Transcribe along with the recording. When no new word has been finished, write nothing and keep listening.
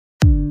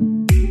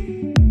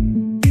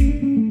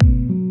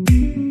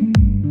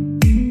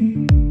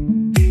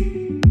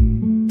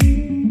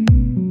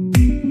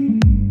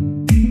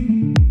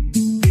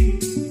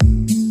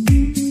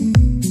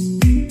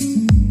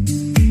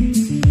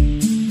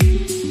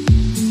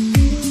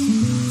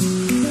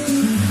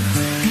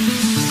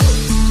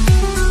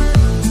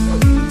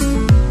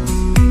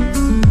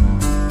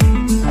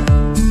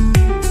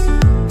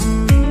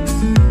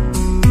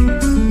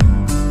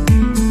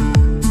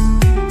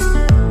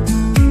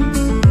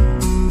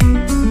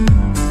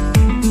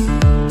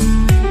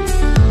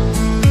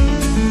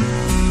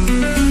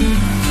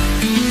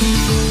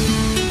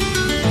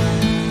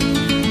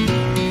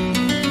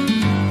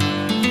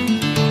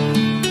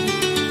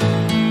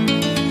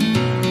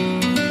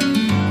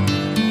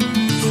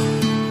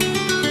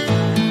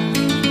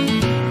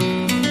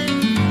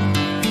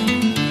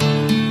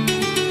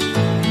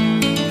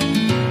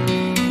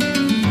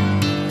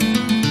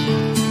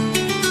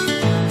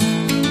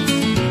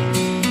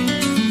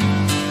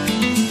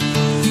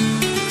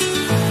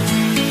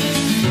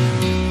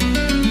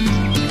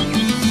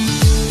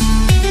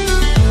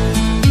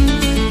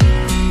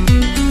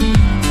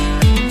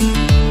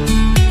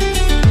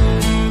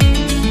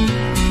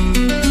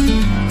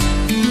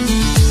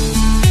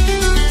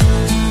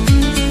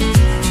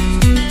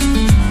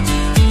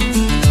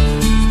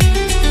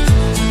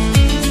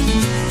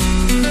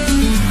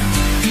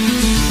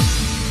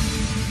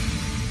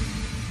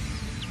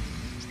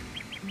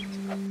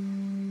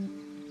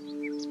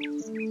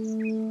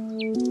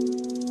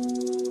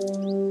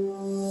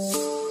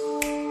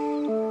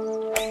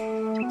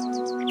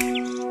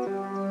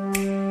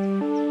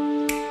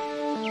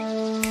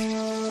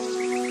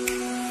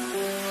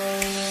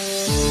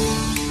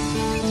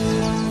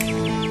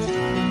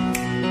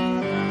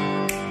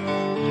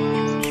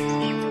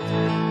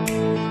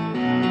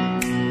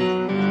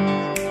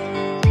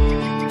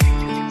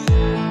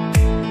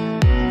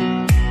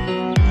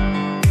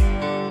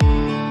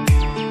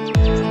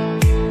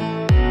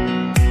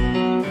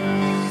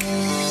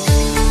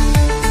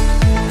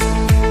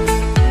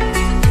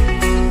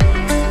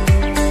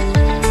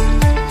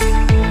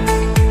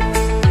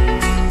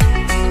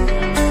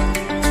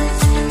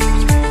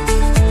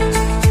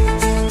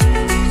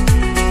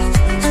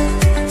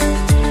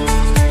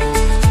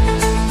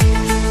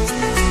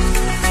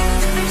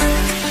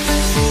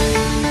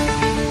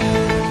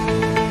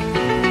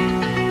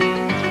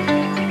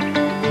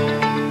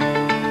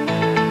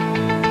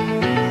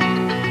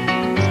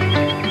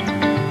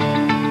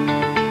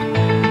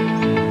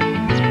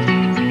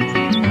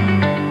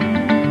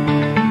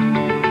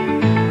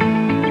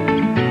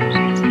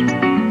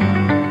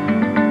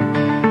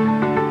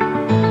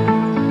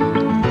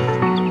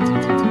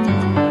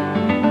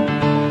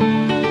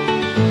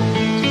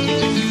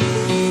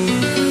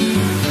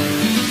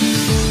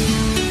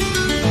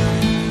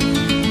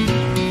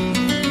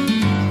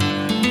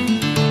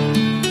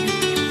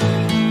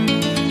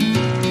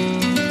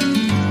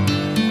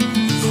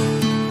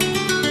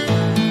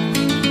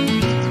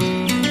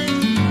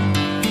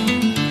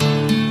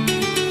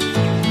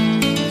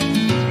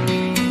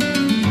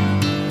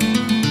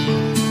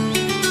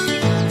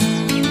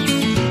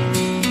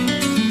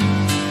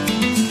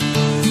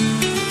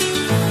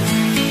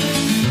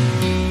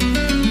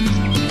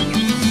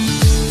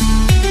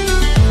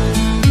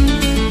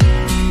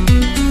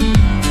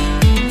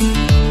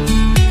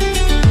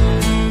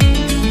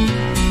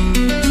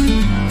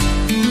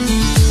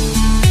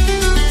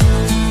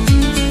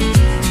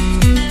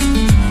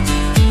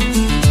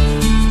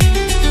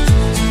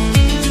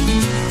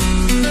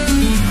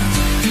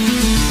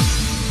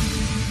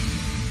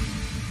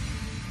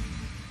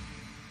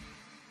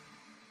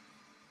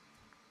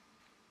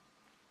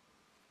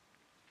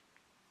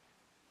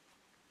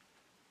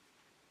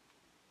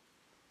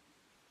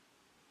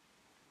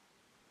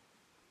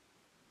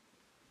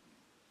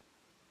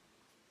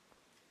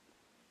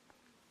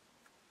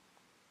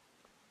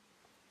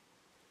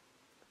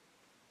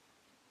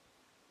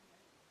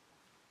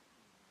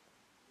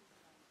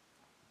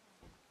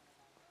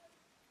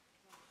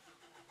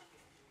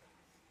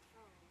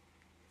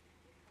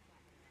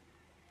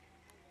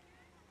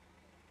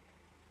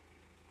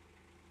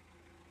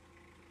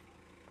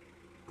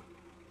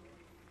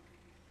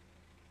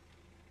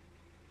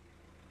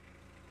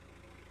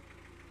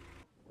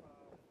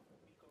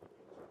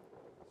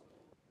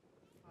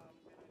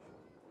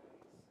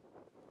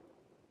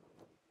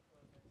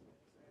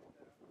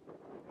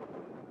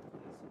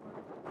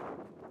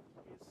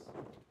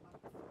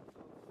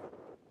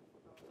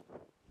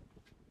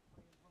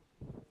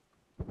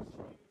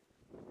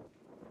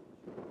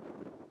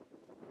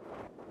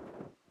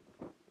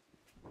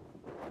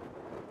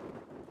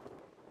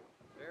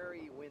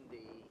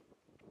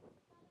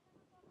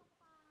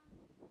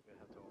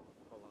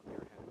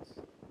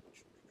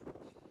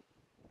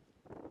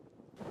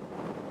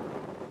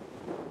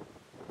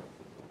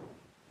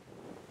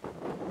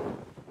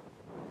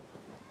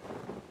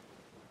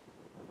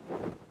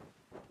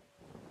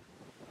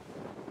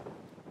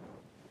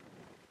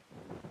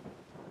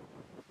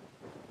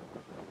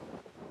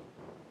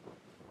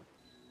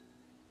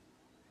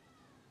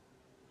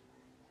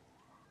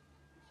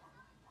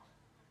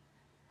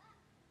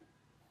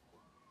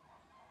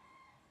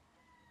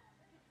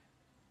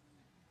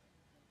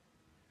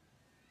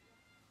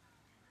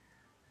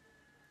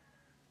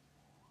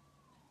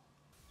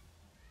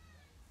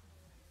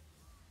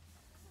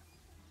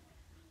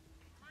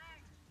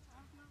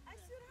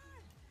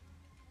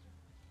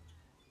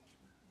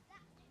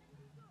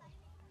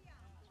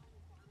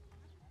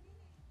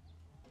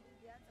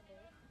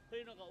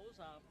yung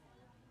nakausap.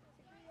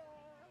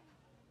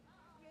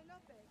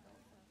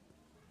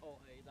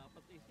 Okay,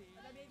 dapat isi...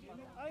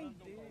 Ay,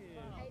 hindi.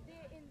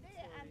 Hindi,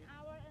 an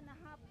hour and a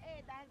half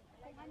dahil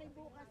kung ano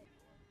bukas.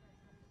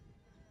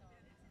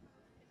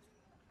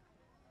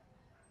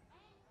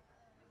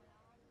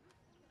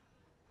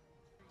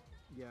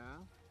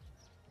 Yeah.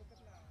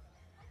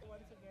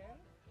 Once again,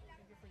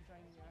 thank you for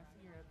joining us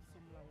here at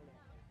Sumlang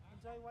Lake.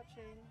 Enjoy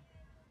watching.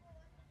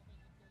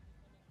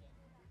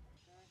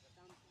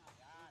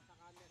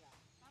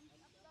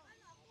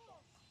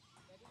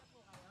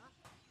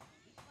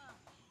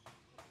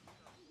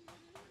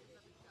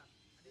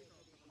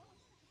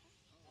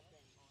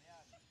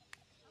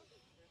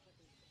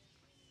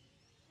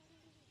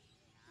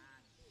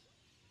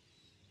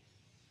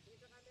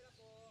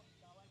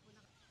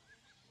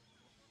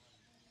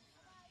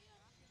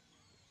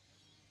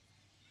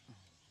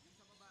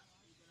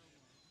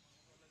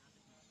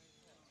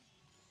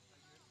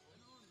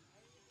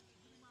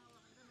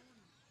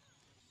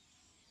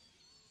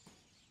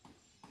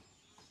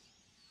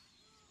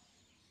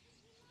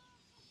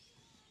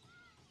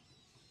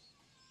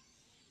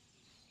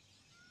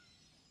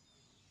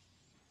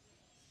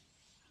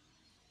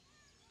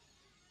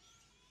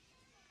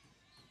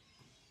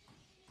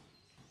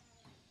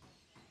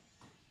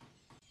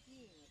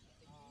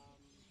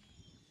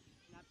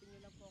 Hanapin nyo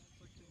lang po ako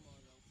for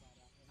tomorrow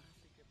para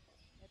sige po.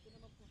 Ito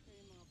naman po sa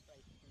yung mga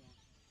price niya.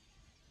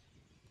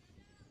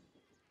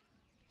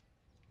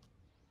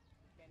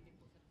 Depende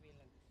po sa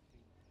Twilang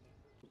Street.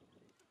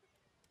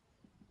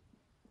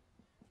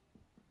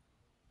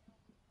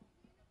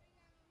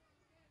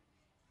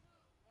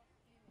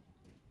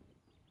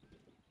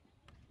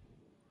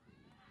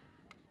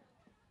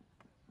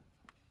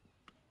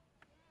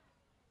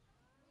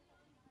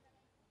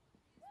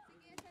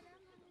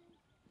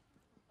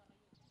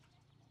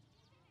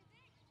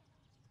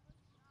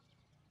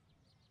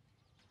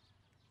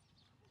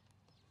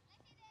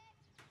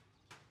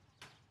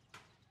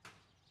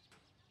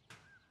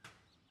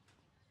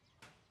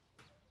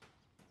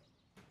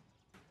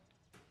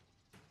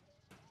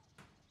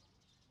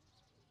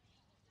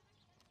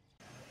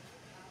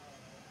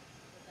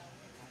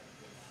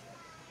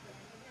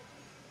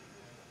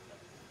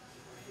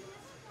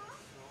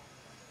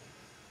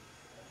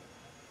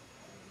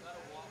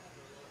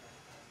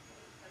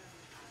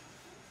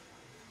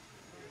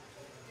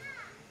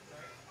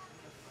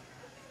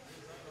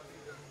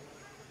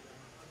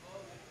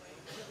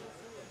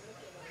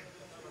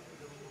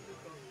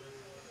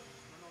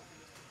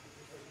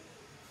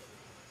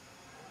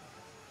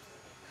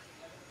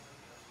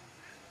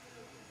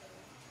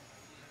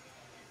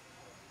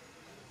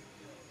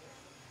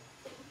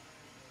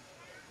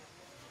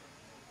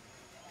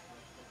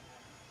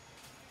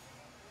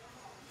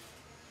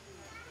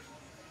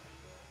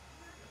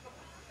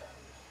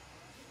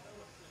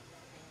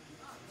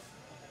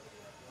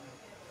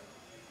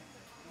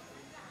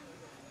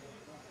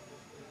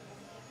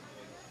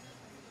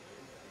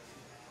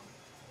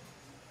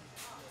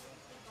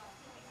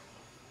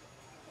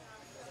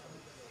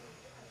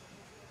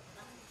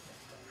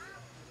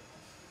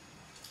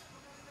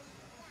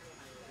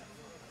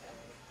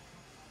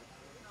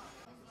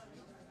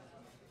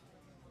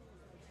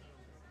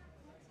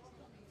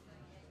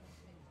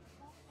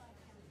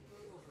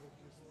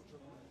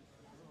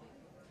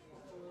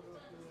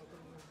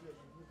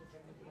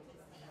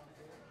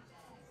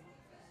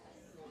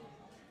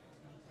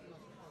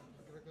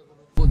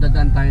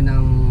 Dadaan tayo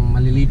ng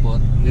malilipot,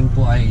 yun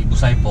po ay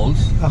Busay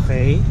Falls.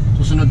 Okay.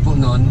 Susunod po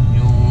nun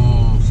yung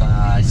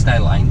sa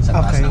Skyline,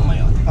 sa taas ng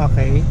Mayon.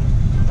 Okay.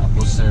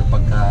 Tapos sir,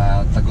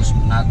 pagka tagos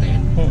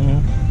natin,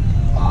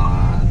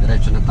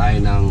 diretso na tayo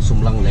ng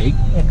Sumlang Lake.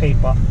 Okay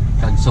po.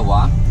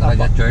 Kagsawa,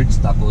 Caraga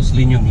Church, tapos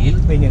Linyong Hill.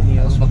 Linyong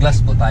Hill. Tapos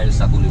mag-last po tayo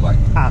sa Boulevard.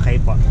 Okay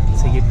po.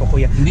 Sige po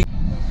kuya. Hindi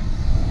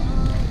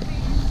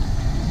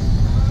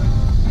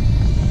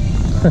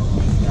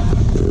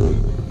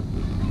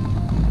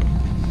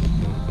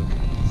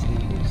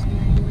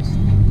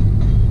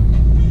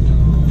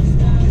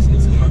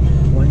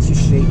Once you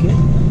shake it,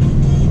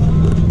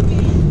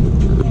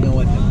 you know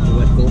what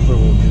GoPro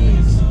will do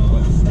is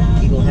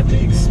it'll have to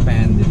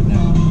expand it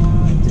now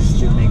just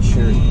to make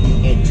sure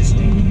the edge is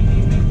staying.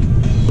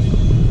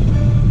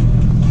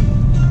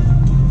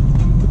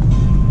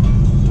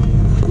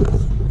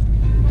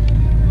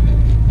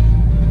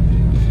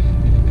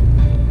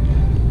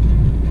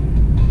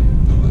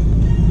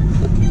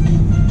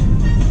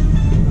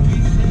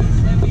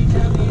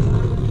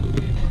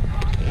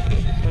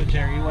 So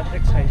Jerry, what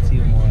excites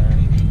you more?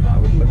 I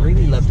would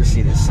really love to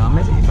see the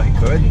summit if I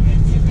could,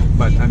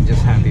 but I'm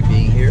just happy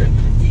being here.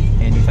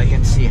 And if I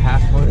can see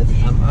half of it,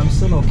 I'm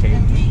still okay.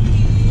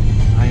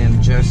 I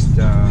am just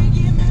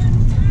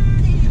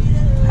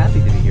happy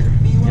to be here.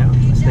 You know,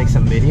 let's take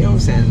some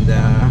videos and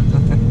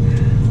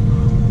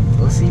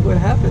we'll see what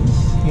happens.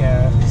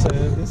 Yeah, so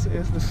this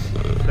is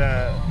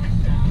the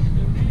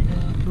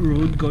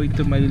road going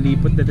to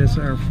Malilipot. That is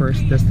our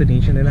first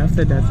destination, and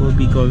after that we'll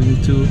be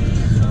going to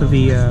the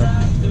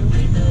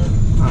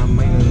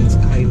Mayon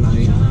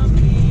skyline.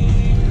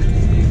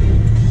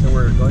 So we're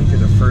we're going to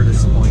the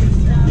furthest point.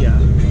 Yeah,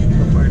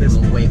 the farthest.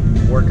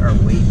 Work our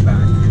way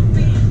back.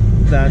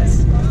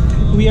 That's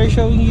we are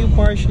showing you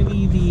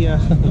partially the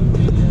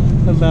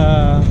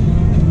the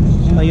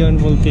Mayon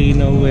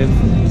volcano with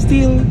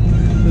still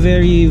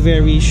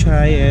very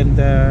shy, and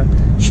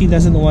she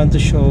doesn't want to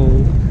show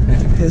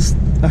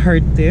her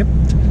tip,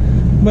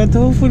 but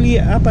hopefully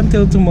up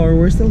until tomorrow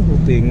we're still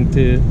hoping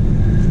to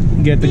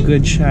get a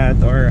good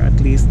shot, or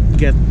at least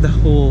get the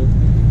whole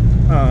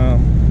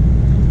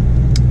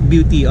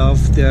beauty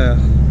of the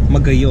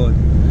Magayon,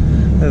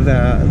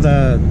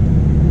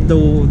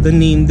 the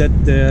name that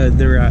the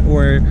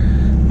or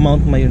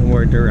Mount Mayon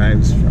War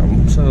derives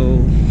from. So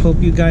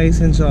hope you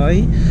guys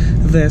enjoy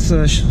this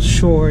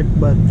short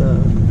but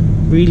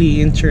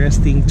really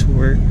interesting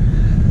tour,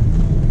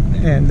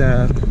 and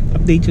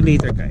update you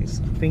later,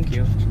 guys. Thank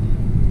you.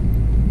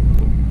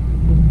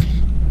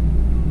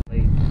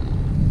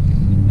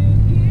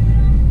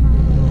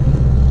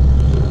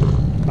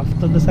 Off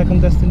to the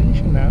second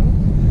destination now,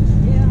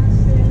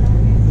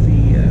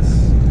 the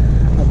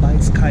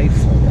Abide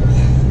Skyfall.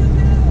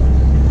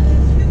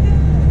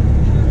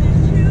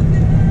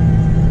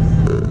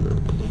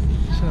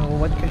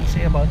 What can you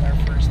say about our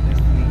first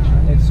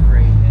destination? It's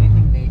great.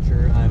 Anything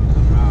nature,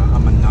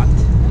 I'm a nut,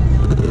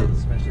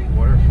 especially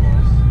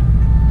waterfalls.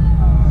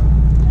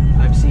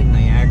 I've seen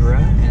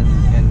Niagara,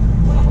 and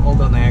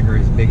although Niagara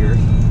is bigger,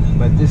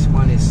 but this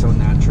one is so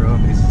natural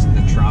because it's in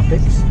the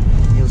tropics.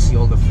 You'll see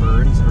all the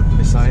ferns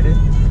beside it.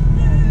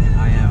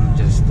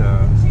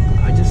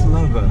 I just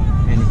love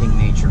anything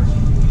nature.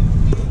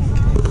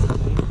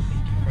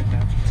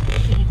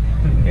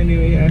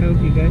 Anyway, I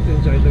hope you guys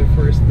enjoyed our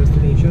first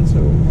destination.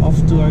 So off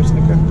to our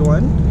second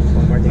one.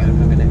 One more thing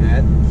I'm going to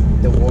add.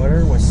 The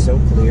water was so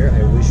clear,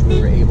 I wish we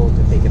were able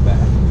to take a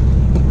bath.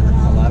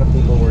 A lot of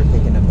people were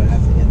taking a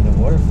bath in the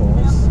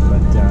waterfalls,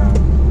 but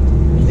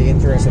in the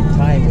interest of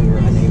time, we were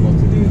unable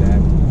to do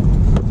that.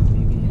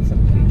 Maybe in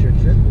some future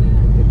trip,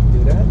 we could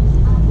do that.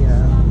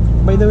 Yeah.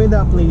 By the way,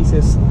 the place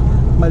is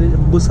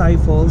Busay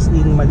Falls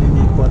in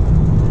Malilipot.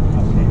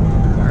 Okay.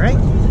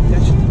 Alright.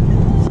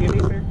 See you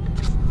later.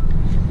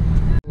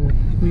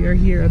 We are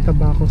here at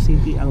Tabaco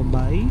City,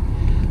 Albay,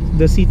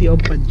 the city of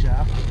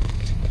Pajak.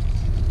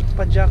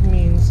 Pajak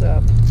means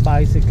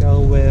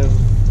bicycle with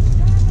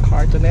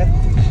cartonet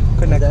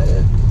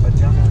connected.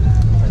 Pajak.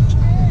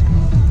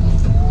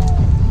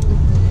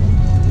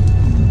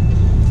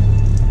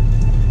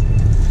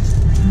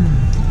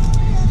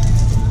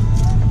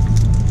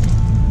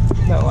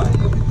 That one.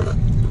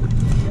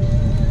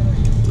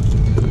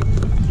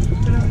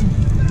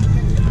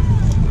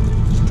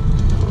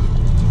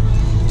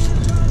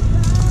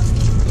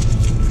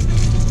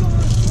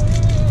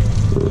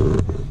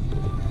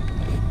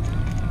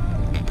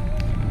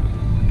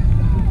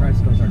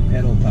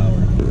 Pedal power.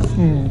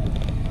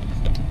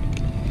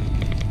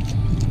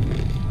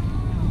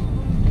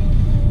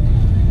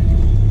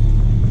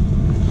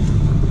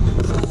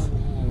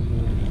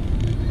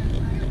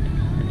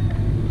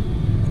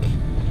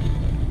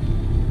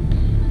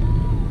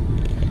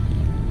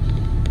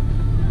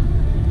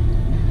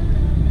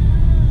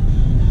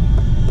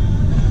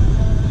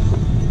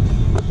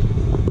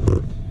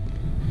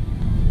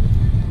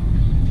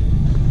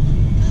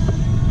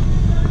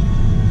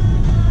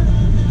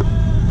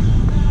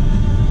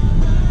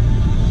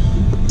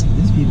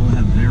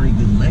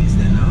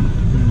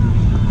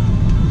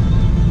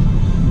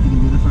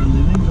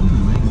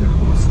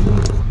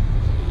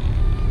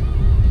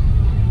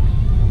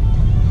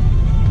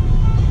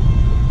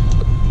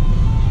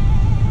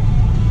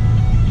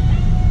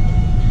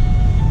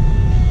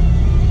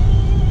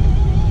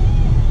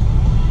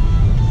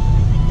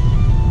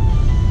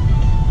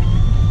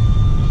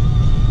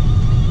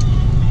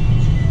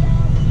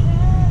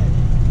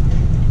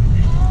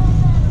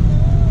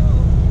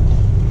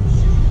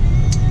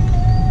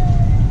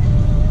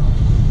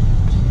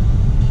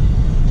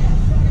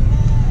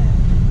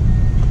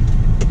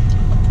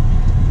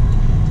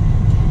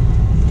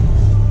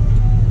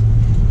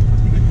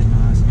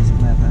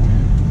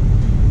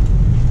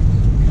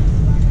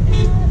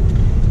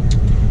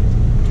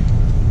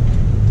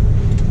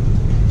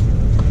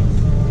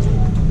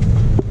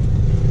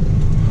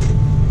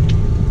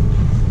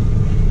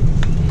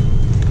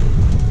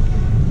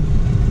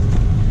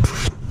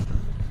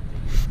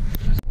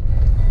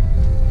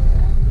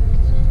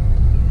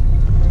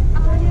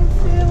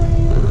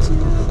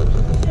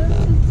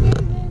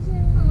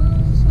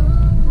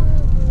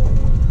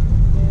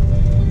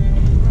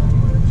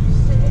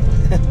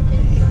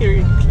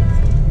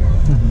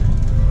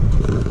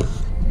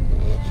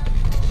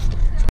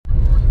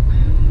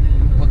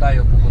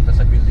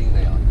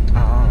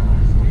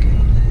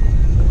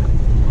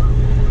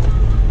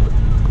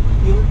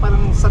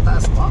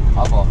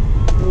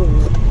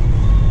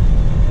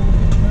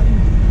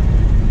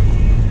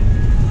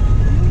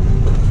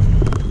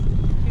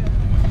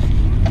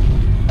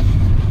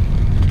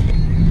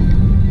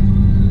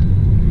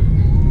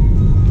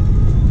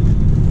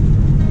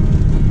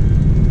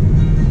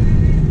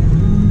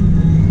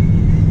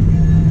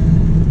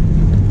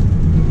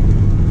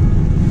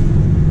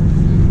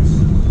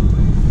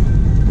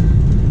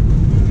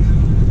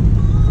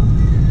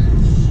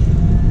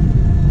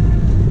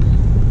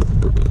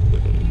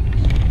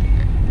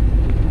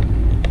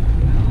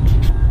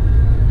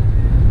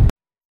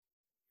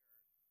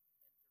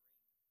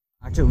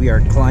 we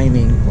are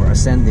climbing or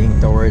ascending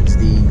towards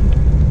the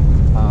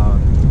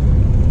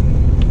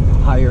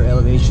higher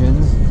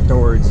elevations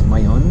towards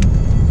Mayon.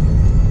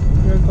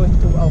 We're going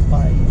to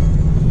Alpay.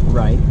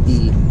 Right.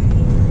 The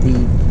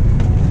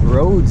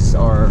roads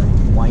are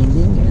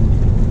winding,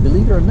 and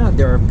believe it or not,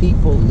 there are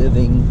people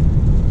living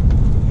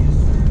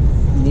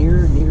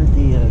near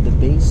the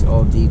base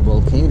of the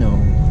volcano.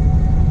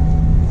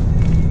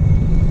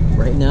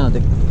 Right now,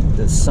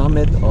 the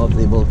summit of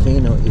the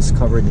volcano is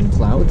covered in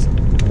clouds,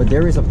 but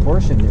there is a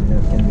portion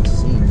that can be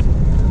seen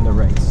on the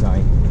right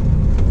side.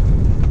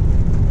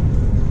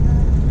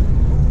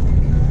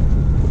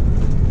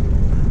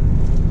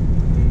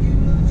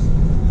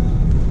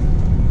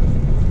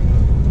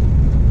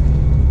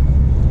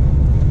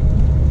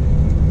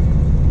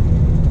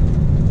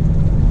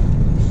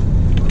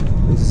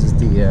 This is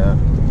the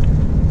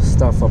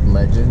stuff of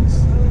legends.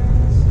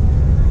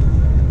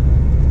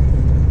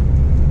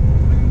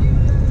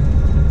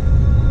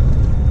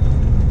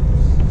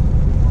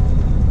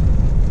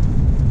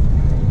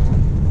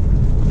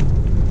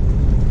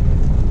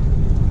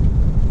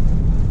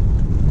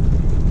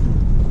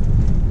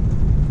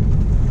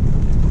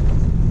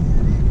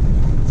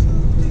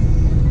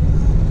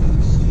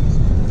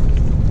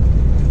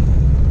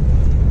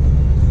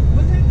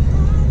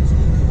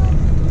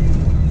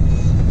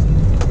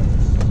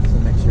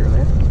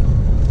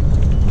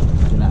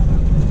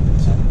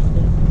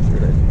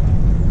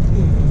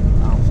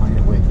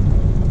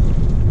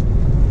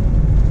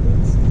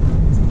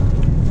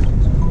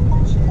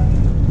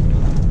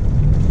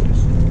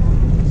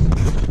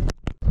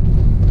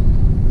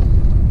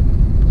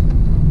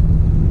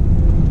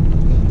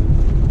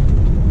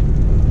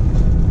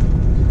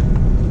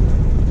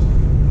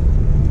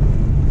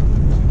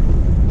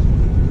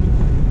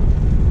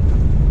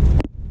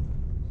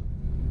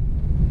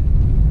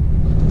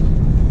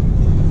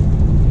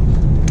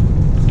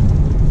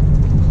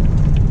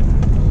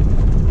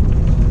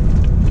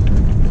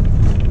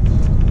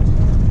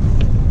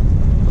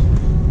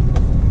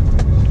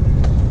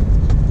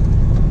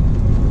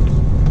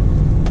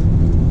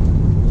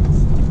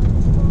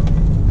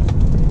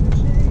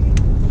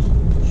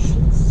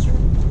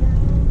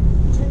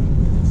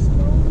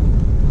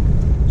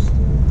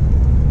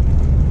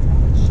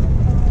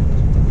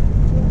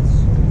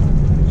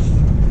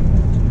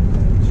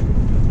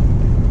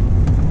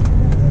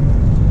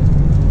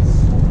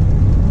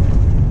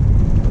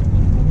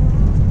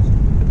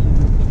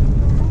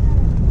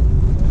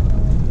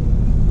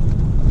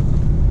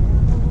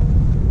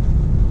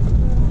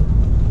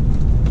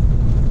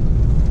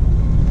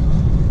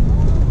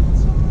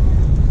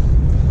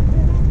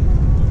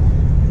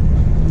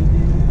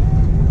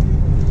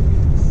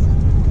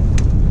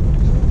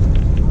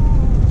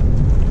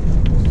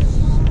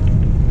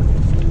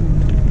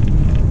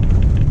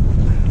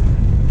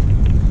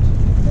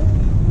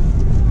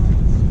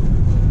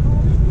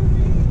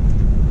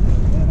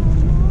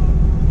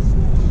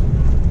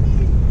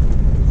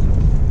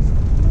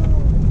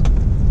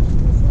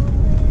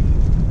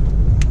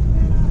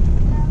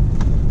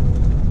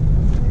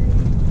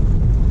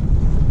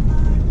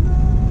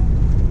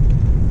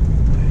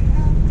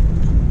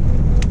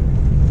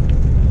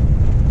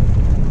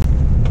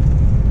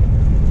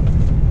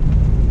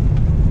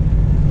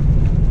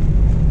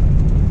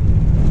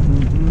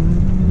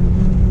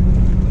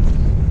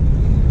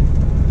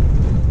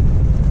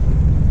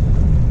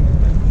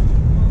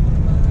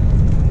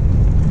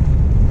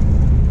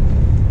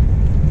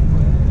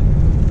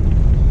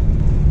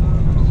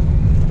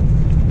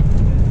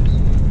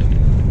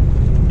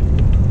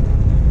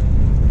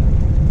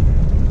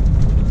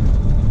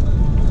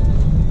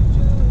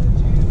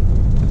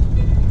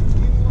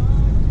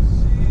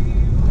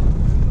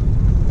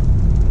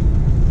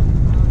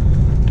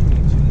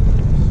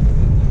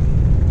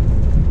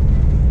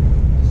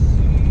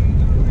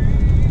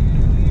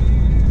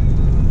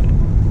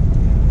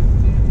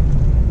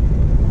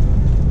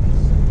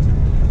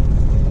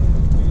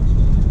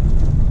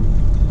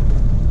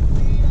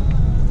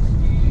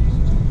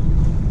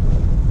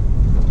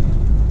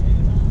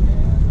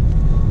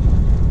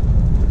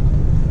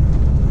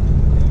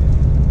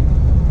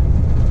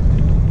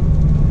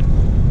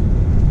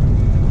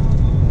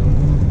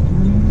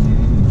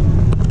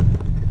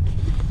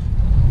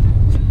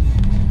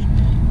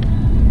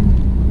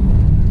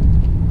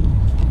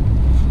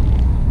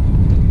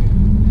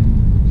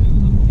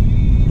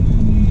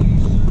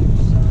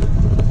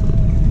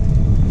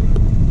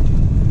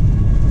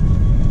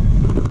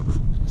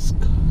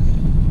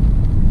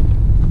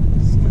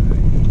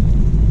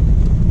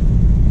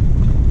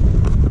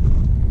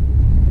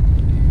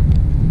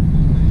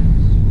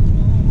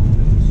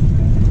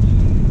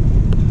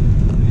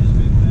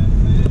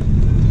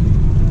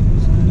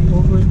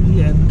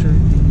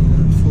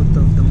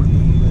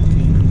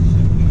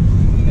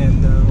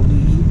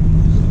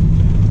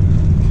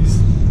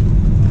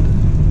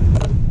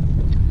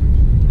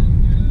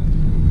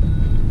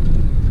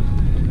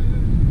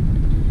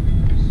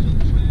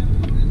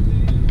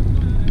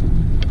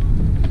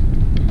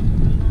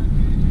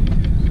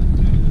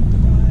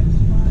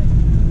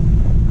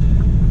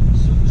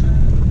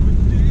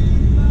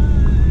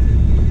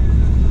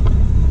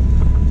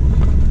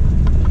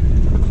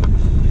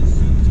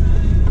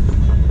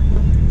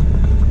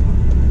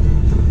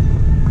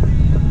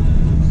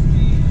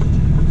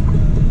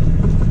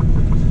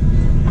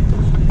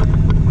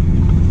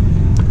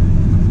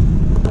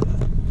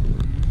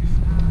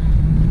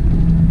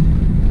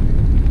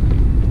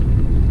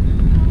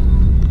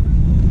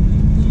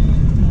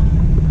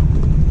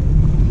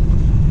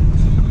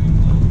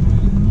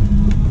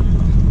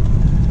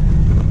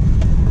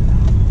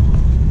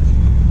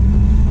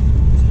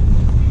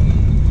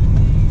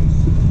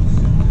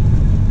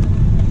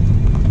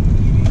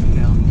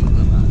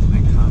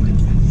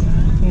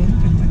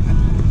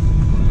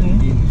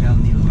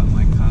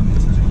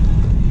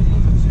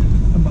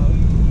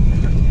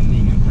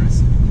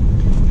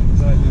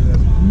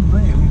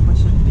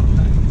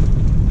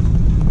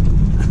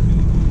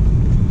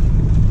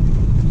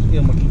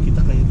 Yung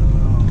makikita kayo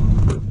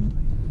doon.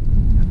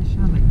 Ano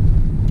siya like?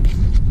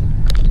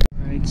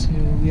 Alright, so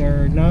we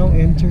are now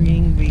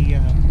entering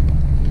the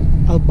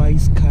Albay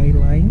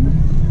skyline.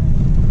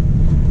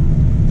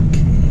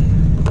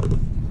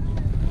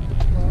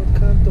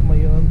 Welcome to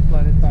Mayon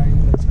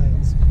Planetarium and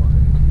Science Park.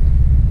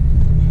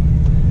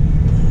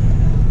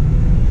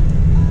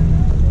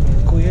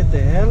 Kuya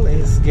Del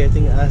is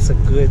getting us a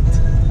good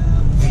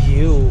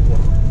view.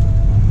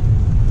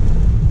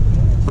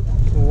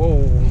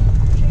 Whoa.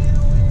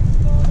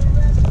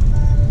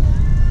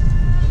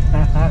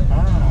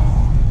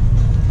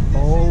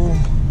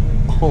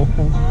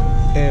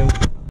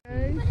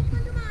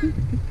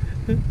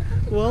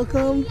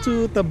 Welcome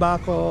to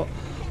Tabaco,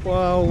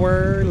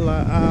 where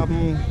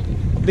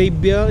they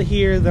built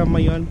here the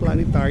Mayon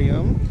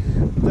Planetarium,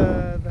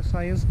 the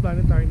science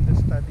planetarium that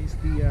studies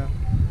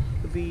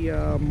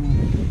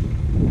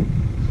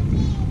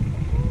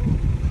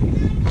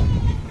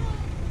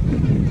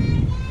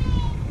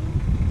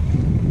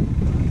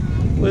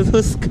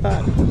who's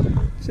cut?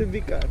 Should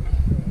be cut.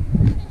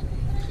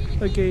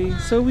 Okay,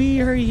 so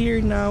we are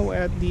here now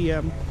at the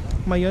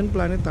Mayon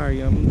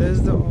Planetarium. This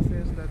is the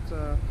office that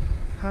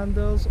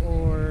handles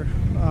or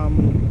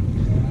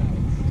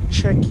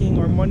checking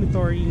or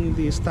monitoring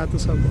the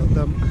status of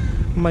the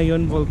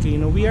Mayon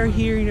volcano. We are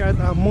here at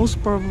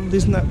most probably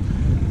this not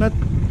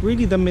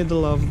really the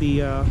middle of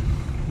the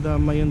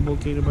Mayon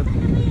volcano, but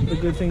the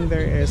good thing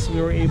there is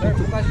we were able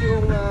to. Bukas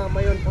yung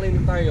Mayon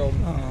Planetarium.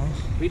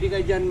 Pwede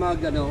ka dyan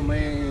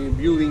may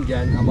viewing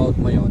dyan about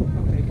Mayon.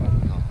 Okay pa.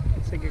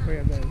 Sige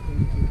Kuya Del,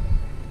 thank you.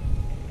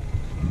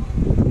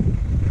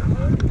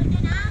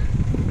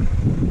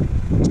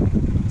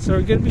 So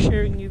we're gonna be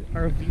sharing you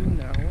our view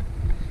now,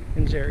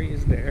 and Jerry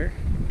is there.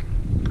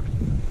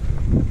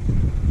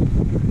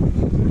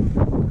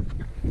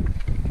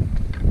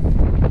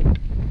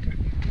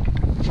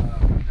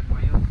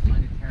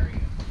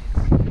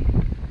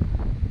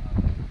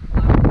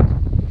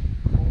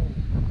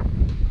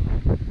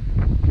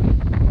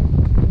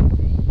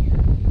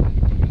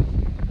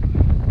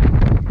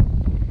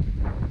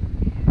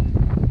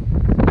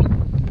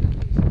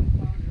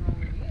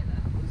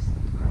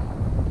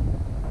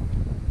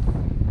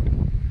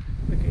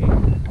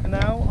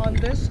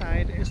 This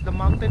side is the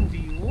mountain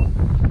view.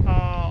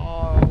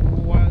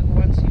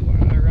 Once you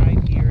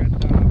arrive here at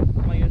the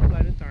Mayon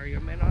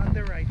Planetarium, and on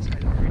the right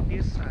side or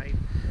this side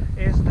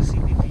is the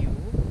city view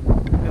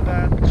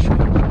that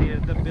shows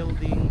the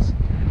buildings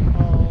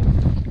of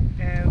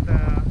and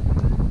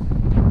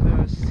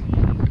the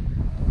sea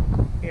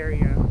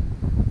area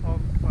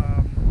of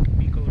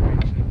Bicol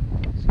region.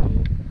 So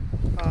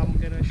I'm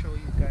gonna show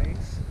you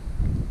guys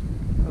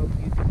how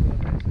beautiful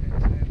this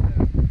is,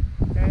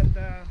 and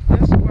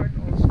this part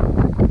also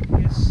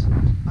is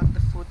at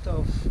the foot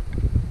of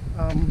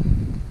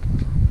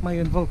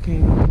Mayon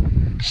volcano.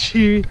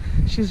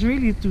 She's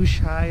really too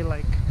shy,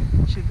 like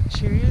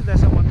she really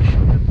doesn't want to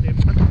show the tip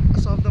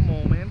as of the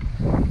moment,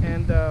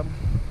 and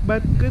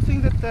but good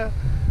thing that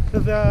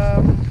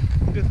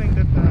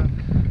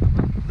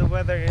the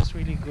weather is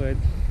really good.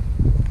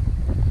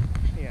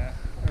 Yeah,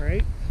 all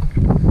right.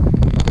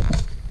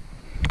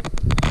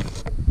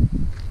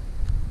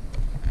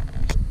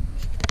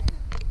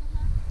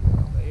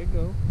 There you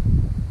go.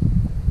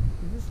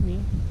 This is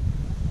me.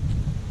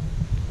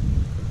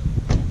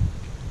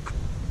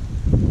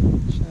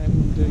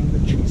 I'm doing the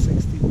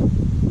 360.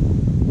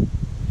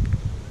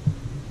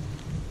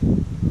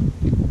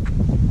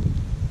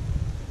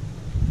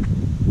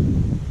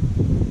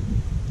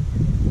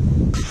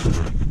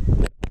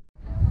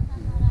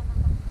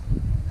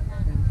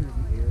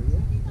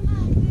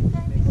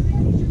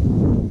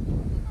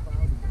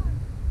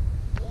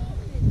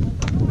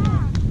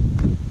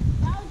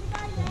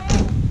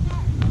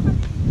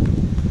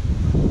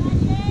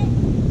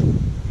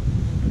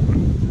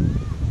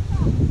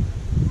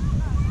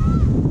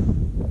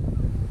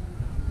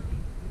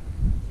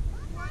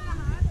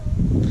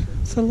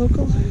 It's a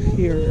local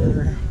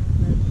here.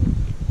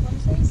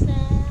 Bonsai.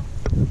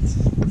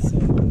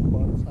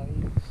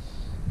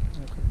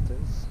 Look at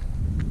this.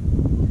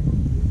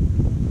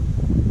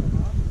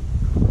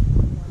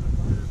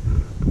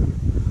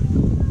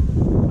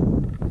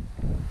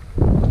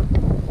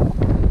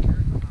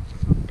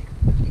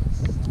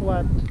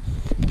 What?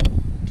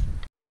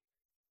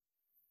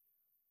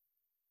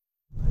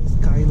 Nice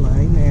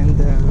skyline, and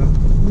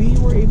we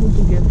were able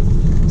to get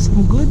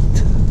some good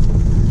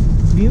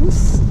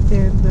views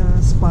and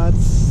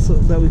spots so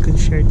that we could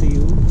share to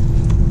you.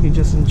 You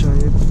just enjoy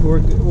it.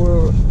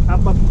 We're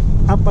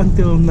up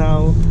until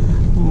now.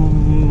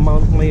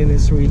 Mount Mayon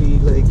is really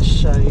like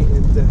shy,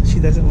 and she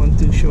doesn't want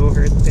to show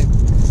her tip.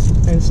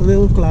 And it's a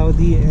little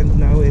cloudy, and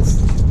now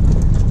it's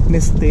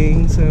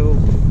misting, so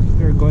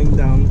we're going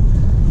down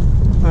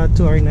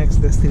to our next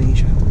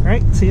destination. All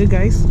right, see you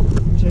guys.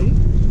 Jay?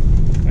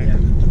 Right.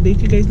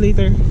 Update you guys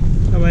later.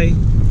 Bye bye.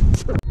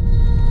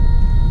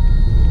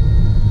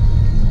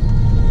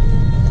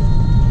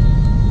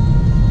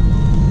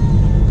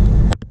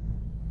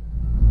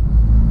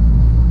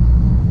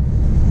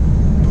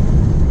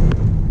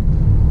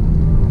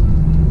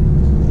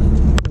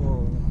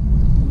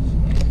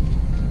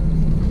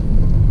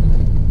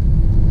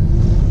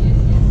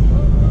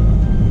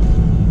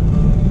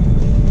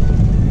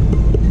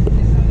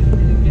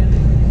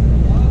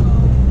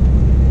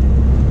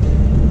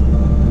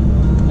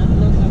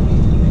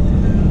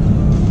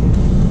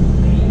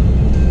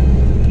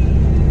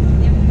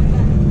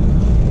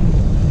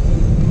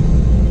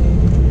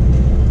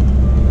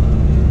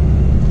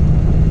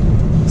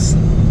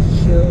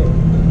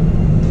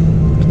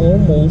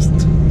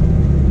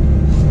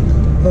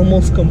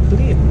 almost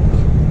complete.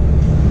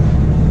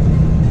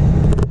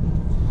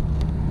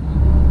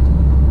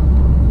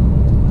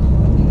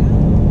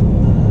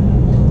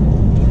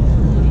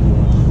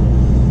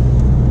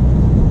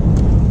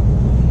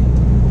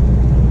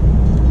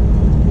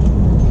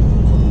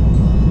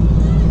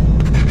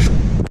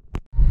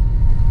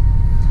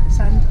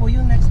 Saan po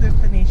yung next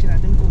destination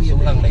natin, Kuya?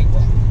 Sumlang Lake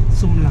po.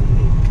 Sumlang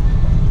Lake.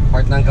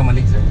 Part ng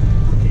Kamalig, sir.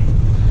 Okay.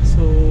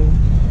 So,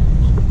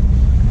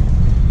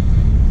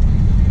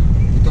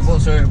 Ito po,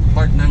 sir,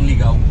 part ng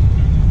Ligaw.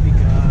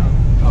 Ligaw.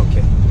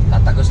 Okay.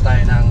 Tatagos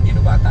tayo ng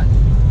Ginubatan.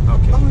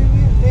 Okay. Oh, we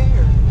went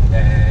there.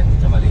 Then,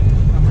 Kamalig.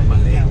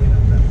 Mali.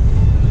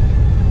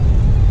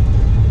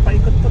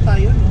 Paikot po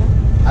tayo, no?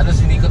 Ano,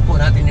 sinikot po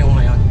natin yung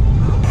Mayon.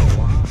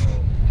 Wow.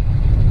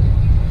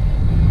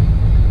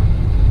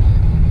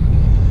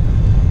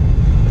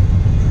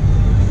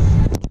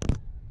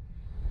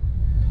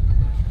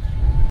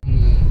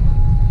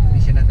 Hindi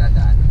siya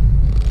nagdadaan.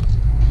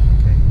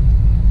 Okay.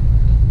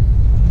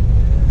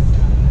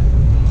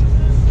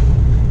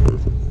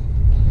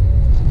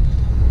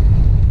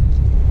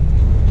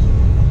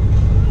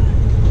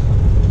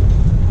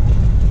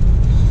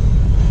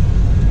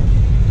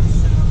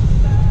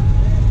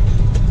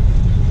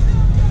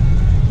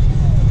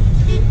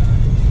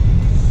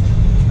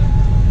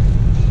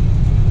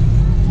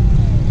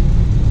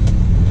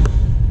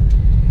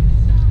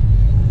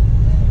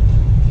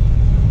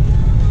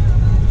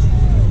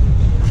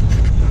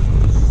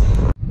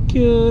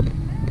 Cute.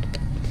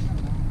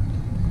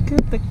 Look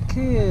at the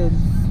kids.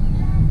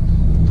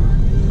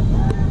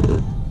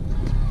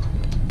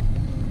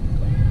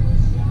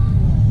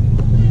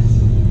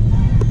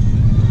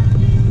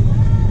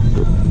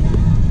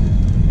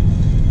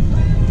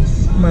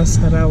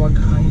 Masarawag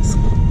High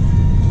School.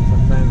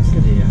 Sometimes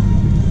the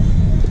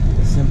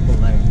simple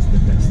life is the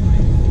best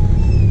life.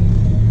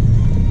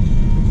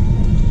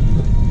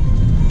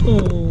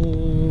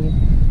 Oh,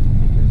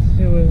 Because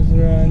he was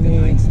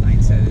running. Einstein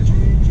said it.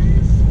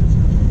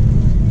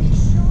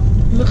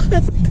 Look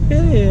at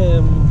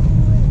them.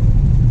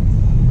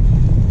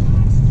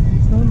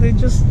 Oh, they're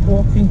just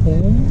walking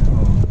home.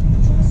 Oh.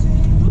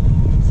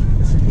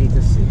 Kasi dito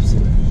safe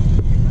sila.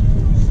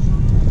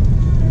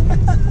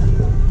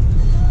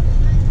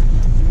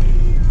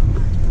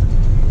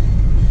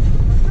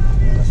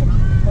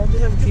 Oh,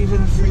 they have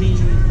given free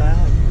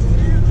bags.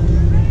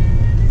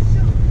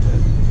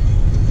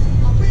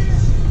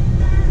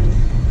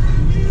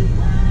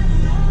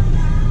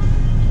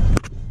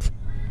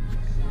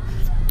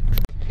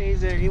 Hey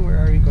Zeri, where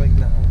are we going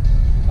now?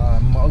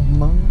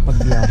 Maugmang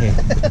pagbiyahe.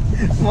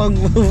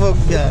 Mag-move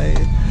guys.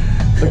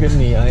 Look at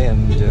me, I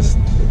am just...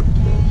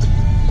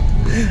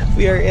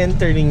 We are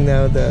entering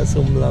now the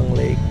Sumlang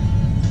Lake.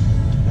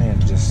 I am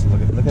just...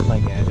 Look at my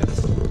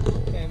gadgets.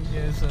 And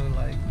you're so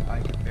like,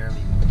 I can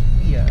barely move.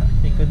 yeah,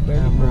 you could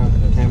barely Camera,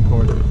 move it.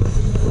 camcorder.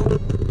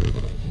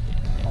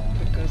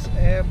 Because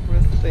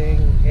everything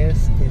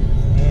is in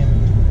him.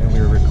 And we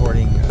were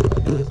recording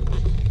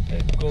A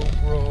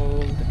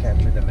GoPro, to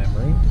capture the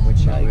memory,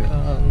 which I will...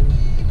 Nikon.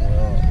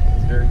 Well,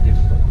 it's very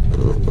difficult.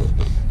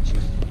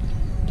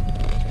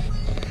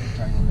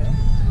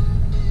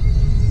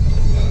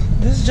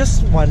 This is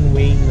just one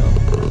way, no?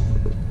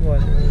 One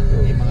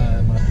way. Yung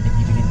mga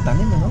pinag-ibigin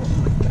tanim, ano?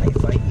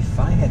 If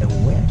I had a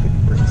way, I could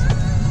bring some.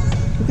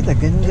 Look at that,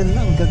 ganda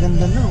lang,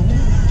 gaganda na.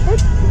 What?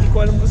 Hindi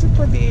ko alam kasi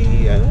pwede,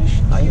 ano,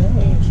 I know,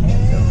 you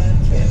can't though,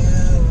 you can't.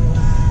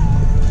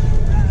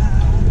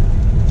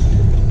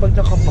 pag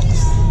nakabox,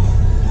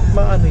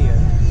 maano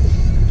yan?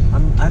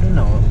 I don't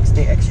know,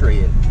 they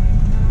x-ray it.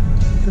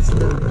 That's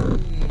the...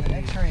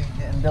 X-ray,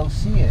 and they'll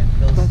see it.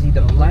 They'll see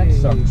the plant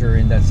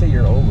structure, and that's it,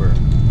 you're over.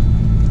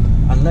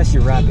 Unless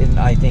you wrap in,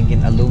 I think,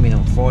 in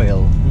aluminum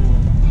foil,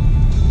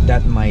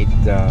 that might,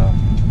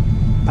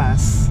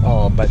 pass.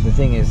 oh, but the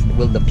thing is,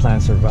 will the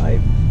plant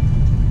survive?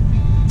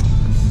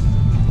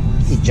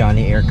 Si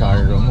Johnny Air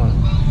Cargo mo.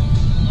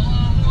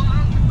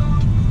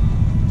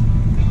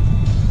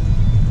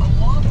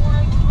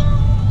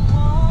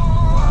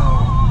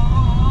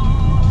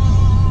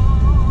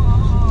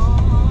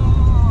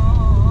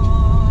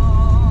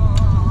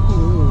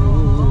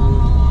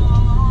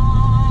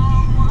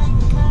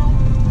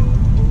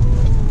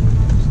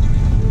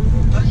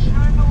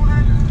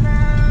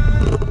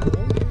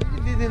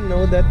 You didn't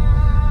know that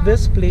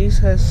this place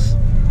has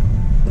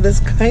this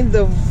kind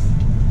of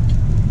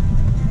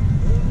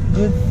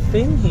good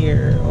thing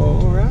here.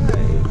 Alright.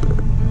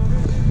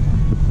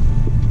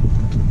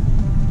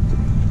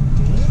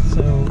 Okay,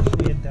 so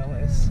Kuya Del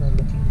is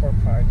looking for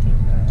parking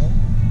now.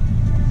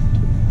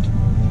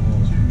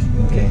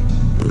 Okay.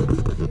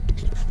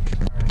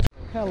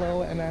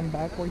 Hello, and I'm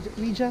back.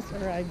 We just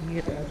arrived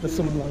here at the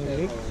Sumlang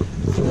Lake.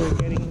 So we're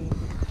getting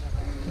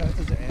now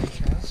to the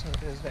entrance. So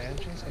there's the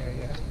entrance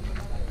area.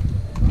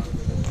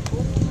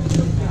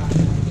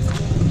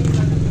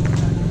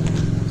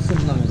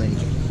 Sumlang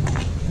Lake.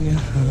 Yeah.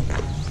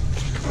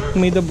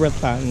 May the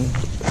Bratan.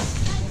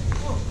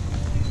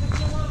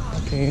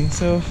 Okay,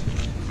 so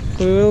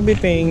we will be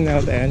paying now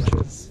the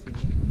entrance fee.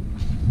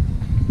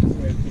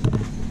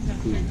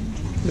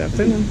 Good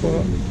afternoon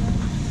po.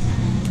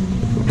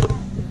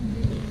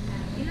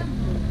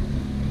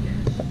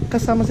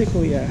 kasama si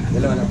Kuya?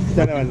 Dalawa lang.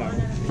 Dalawa lang.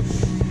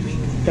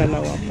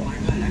 Dalawa po.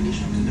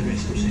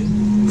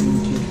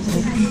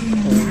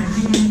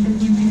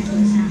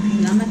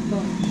 Salamat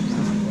po.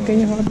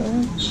 Kanya ka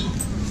katawan.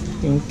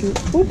 Thank you.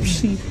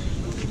 Oopsie.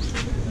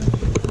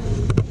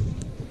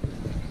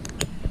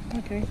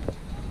 Okay.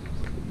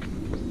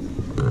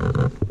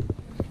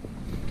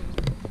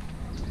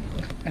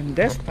 And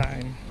this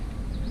time,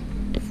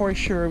 for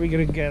sure, we're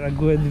gonna get a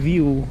good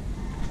view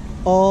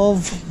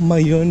of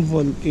Mayon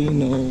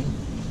volcano.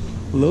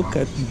 Look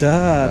at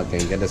that.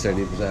 Okay, ganda sir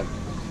dito sir.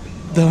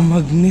 The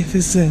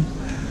magnificent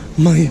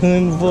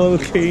Mayon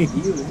volcano.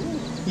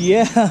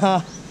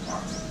 Yeah.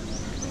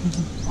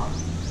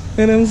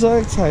 And I'm so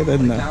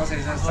excited na.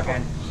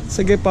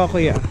 Sige pa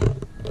kuya.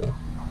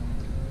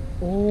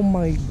 Oh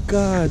my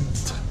god.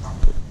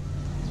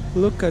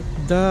 Look at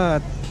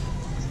that.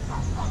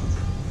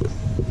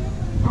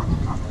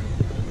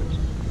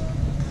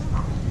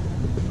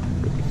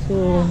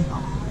 So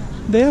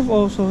they have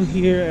also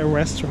here a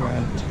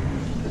restaurant.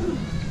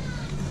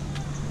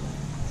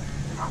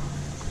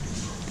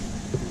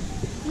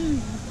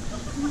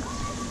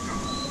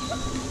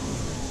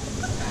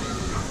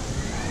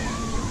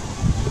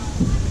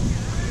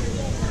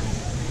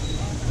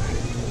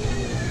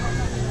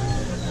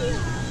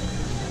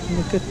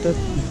 Look at that.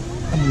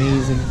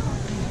 Amazing.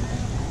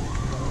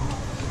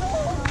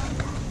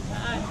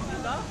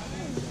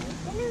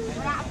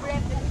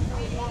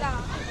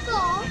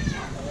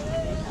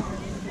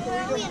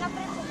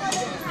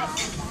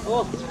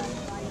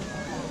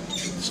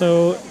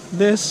 So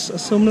this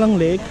Sumlang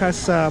Lake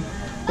has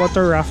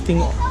water rafting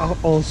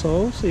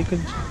also, so you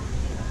could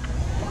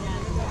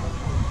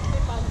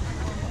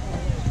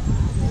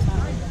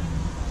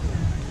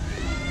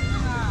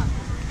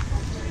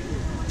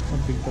how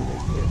big the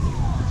lake is.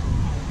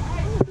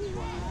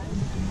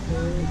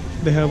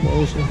 They have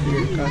also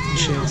here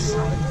cottages.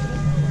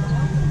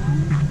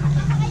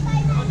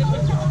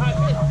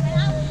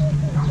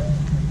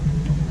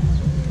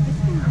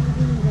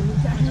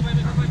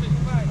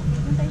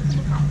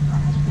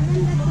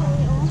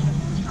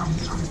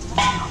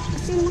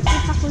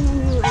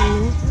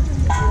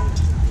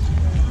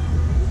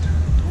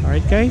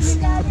 Alright guys,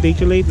 update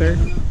you later.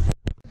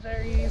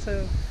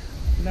 So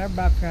in our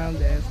background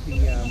is the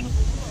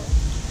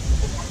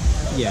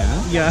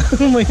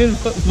Mayon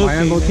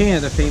Mayon volcano,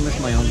 the famous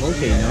Mayon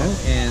volcano,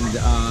 and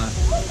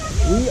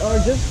we are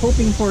just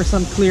hoping for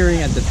some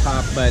clearing at the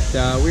top, but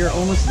we are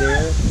almost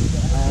there.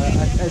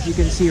 As you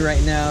can see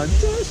right now,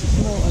 just a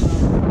small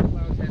amount of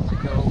clouds has to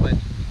go, but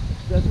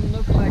doesn't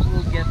look like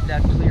we'll get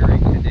that clearing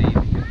today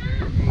because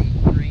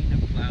there's a rain of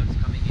clouds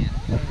coming in,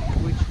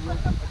 which will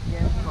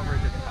again cover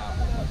the top.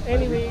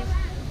 anyways,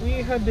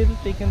 we have been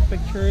taking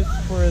pictures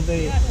for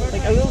the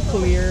like a little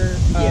clear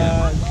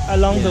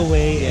along the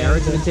way. Yeah,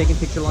 Eric's been taking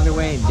pictures along the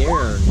way, and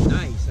they're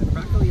nice. And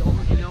practically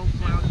almost no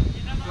clouds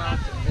in the top.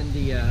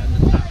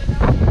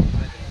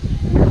 But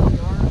here we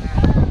are at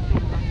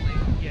Sumlang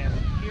Lake. Yes,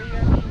 here we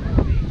are at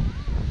Sumlang Lake.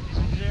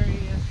 Jerry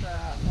is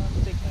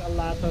taking a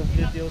lot of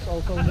videos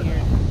also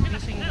here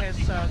using his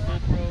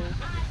GoPro,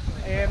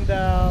 and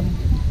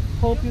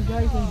hope you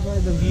guys enjoy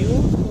the view.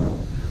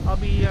 So I'll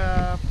be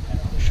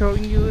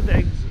showing you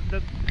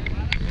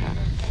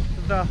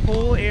the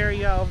whole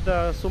area of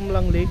the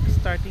Sumlang Lake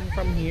starting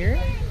from here.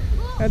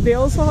 And they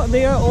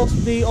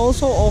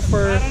also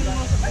offer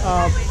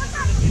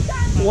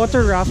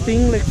water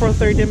rafting like for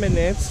 30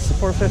 minutes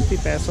for 50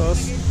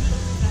 pesos.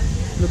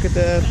 Look at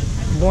that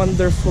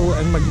wonderful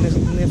and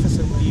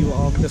magnificent view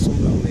of the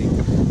Sumlang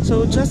Lake.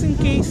 So just in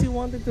case you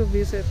wanted to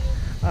visit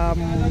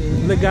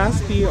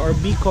Legazpi or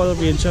Bicol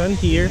region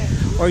here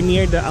or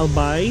near the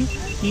Albay,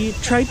 you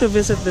try to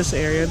visit this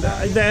area.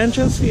 The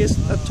entrance fee is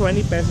at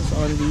 20 pesos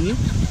only,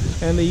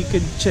 and you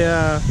could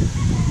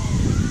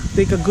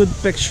take a good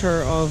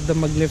picture of the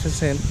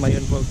magnificent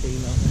Mayon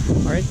volcano.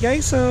 Alright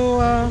guys, so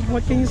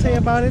what can you say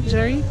about it,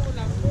 Jerry?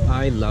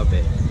 I love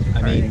it.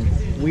 I mean,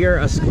 we are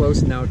as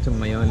close now to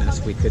Mayon as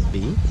we could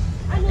be,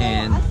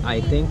 and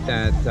I think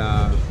that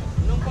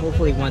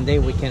hopefully one day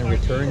we can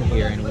return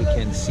here and we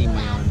can see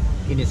Mayon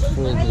in its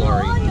full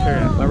glory.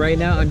 Correct. But right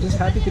now, I'm just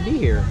happy to be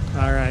here.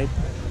 Alright.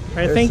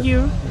 Alright, thank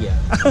you. Yeah.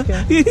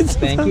 Okay.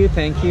 Thank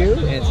you.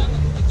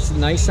 It's a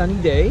nice sunny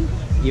day,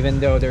 even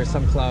though there's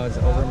some clouds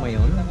over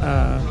Mayon.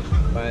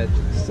 But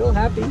still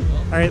happy.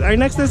 Alright, our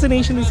next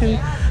destination is in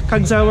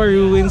Cagzawa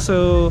Ruins,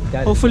 so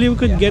hopefully we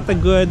could get a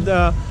good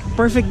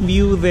perfect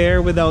view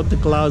there without the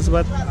clouds,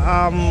 but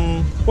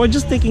we're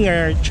just taking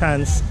our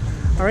chance.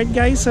 Alright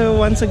guys, so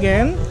once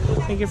again,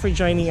 thank you for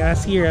joining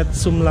us here at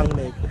Sumlang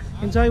Lake.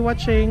 Enjoy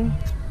watching.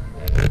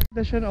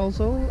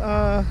 Also,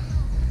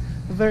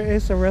 there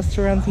is a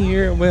restaurant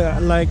here with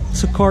like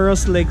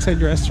Socorro's Lakeside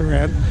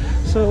Restaurant.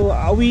 So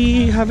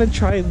we haven't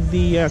tried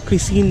the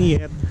cuisine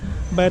yet,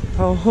 but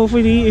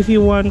hopefully if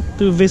you want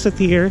to visit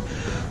here,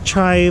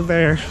 try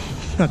their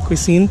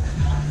cuisine.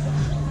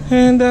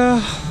 And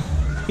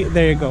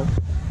there you go.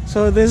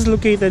 So this is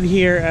located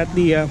here at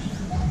the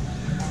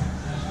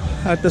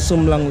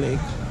Sumlang Lake.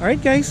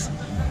 Alright guys,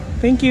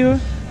 thank you,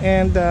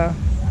 and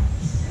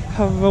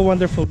have a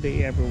wonderful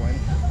day everyone.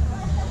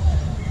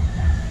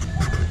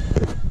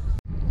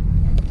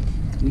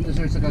 Dito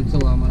sir sa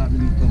Kagsawa, marami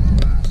dito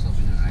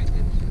souvenir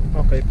items.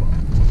 Okay po.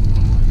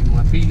 Yung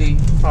mga feeling.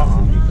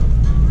 Oo. Dito.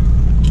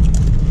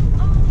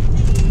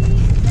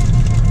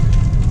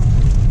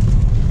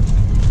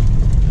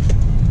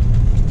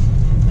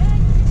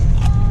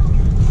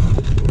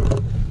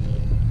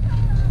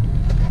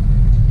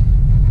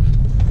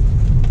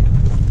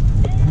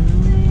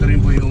 Ito rin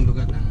po yung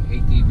lugar ng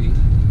ATV.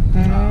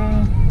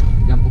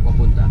 Diyan po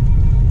papunta.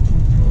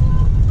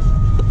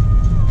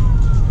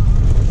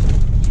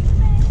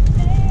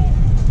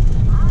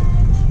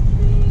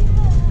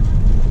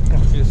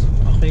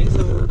 Okay,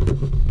 so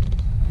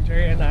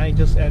Jerry and I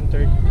just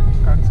entered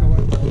Kagsawa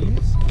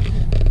Place.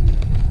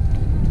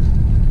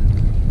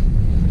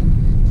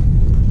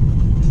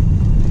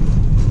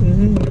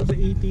 There's the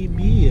ATV.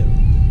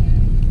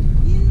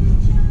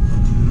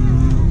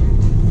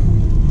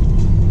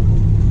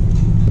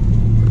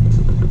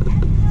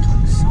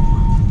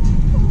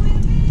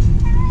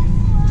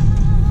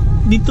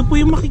 Dito po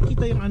yung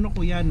makikita yung ano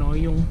kuya, no?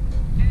 Yung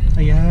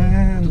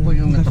ayan, Ito po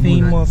yung the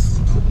natabunan.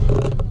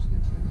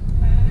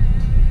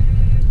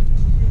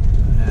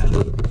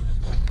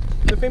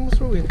 famous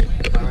ruin.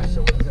 Alright, so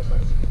what is that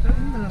about?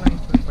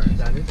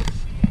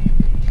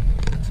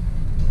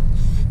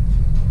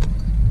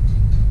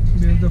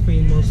 There's the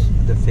famous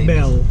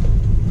bell.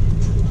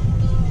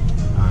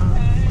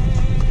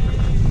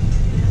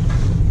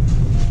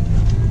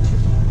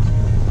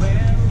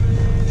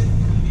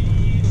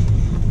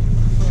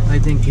 I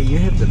think you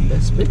have the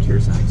best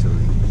pictures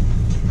actually.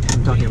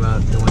 I'm talking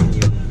about the one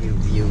you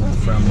viewed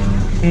from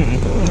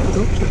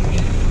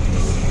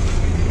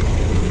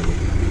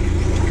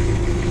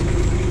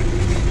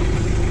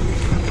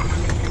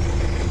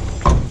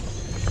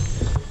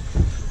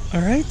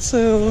Alright,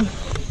 so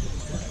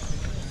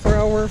for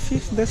our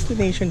fifth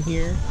destination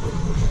here,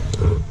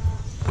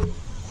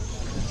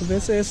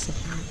 this is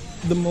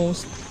the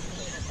most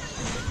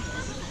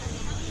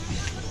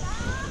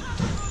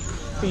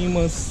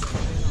famous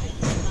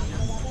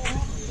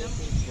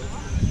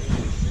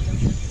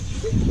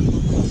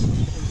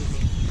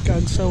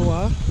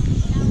Kagsawa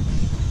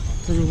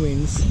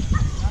ruins.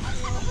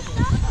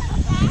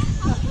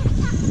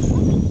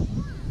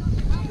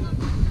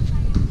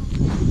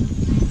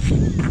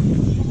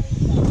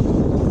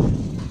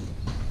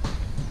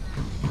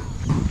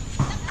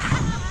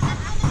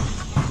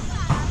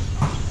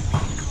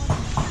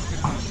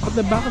 At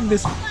the back of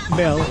this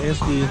bell is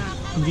the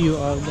view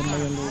of the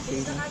Mayon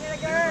volcano. 1,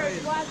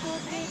 2,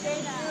 3,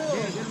 thank you.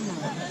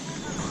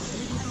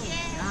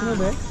 Ano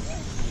ba?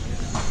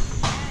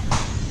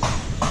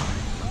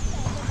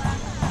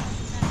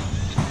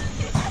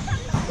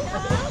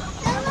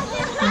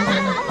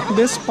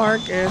 This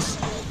park is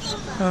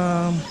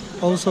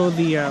also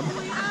the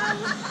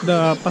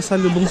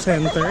pasalubong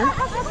center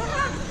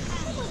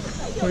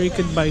where you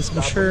could buy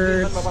some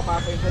shirts.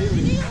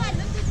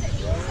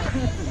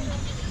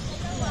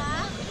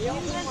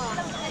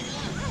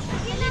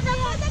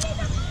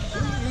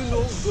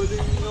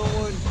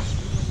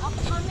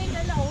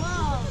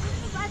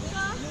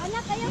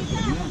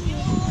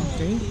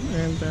 Okay,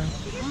 and the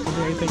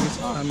item is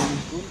family.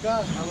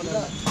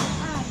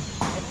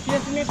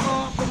 Excuse me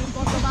po, pwede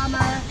po sa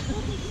mama.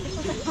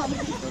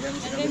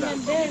 Ganyan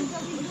din.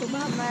 Sa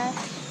mama.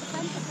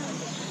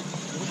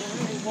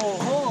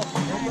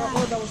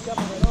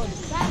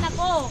 Saan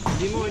ako?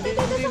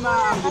 Hindi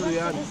maanggulo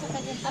yan.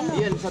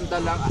 Yan,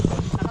 sandal lang.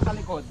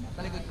 Nakatalikod.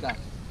 Talikod ka.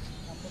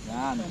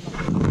 Yan.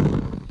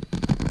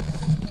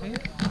 Okay.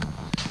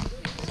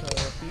 So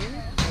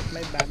here, at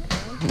my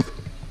background.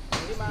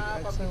 Hindi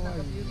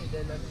mapapagkakas yun.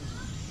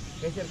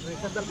 Kasi siyempre,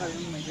 sandal ka.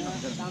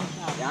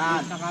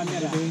 Yan. Sa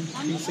camera.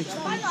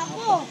 Paano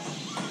ako?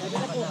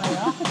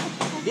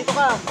 Dito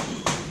ka.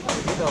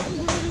 Dito.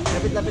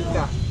 Lapit-lapit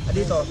ka.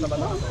 Dito, sa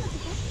bata.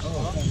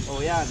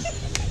 Oh, yan.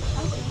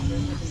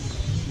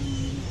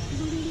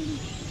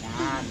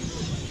 Yan.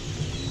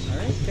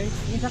 Alright, okay.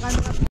 Yung sa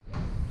camera.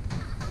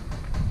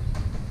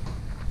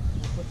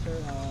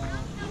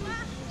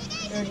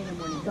 Early in the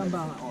morning. Saan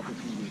ba ang office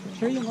mo dito?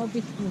 Sir, yung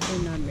office po sir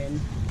namin,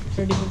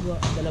 sir, di ba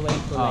dalawa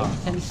yung tulay?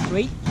 Isang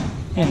straight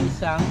and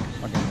isang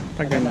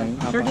Paganan.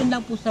 sir, dun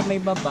lang po sa may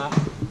baba.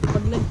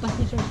 Pag lagpas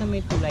niyo sir sa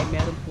may tulay,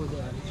 meron po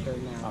doon sir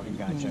na Okay,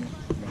 gotcha.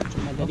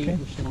 madali Okay.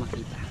 po siya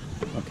makita.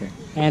 Okay.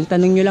 And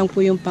tanong nyo lang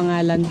po yung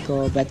pangalan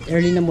ko, but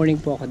early in the morning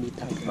po ako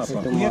dito.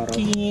 So Kuya tomorrow.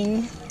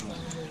 King,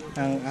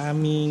 ang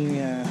aming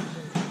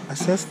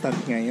assistant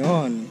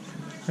ngayon.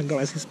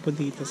 Nag-assist po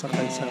dito sa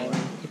Kagsawa.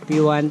 If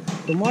you want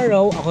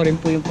tomorrow, ako rin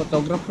po yung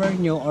photographer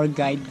nyo or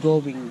guide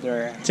going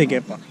there.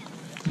 Sige po.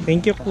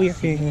 Thank you, Kuya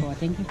King.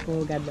 Thank you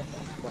po. God bless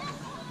po.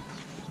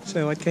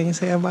 So what can you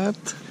say about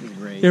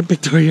Great. your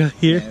pictorial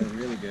here? Yeah,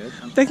 really good.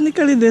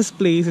 Technically, this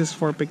place is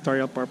for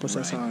pictorial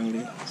purposes Right.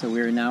 only. So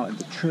we're now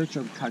at the Church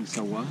of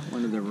Kagsawa,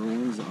 one of the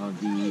ruins of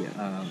the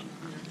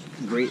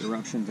great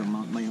eruptions of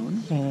Mount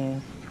Mayon.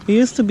 It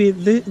used to be.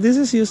 This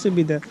is used to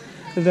be the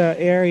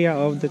area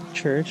of the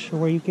church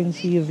where you can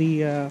see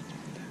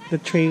the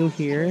trail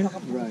here.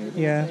 Right.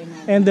 Yeah,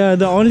 and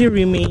the only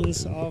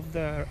remains of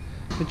the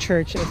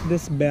church is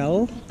this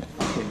bell.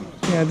 Okay.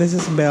 Yeah, this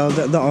is Bell,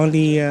 the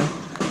only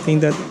thing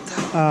that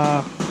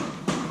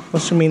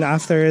was remain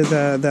after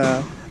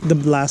the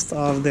blast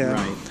of the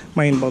Right.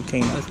 Mayon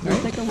volcano.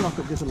 Let's take a walk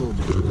up just a little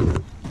bit.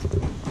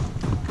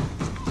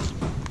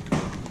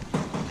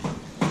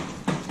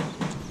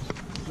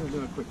 We'll do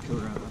a quick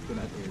tour out after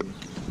that area.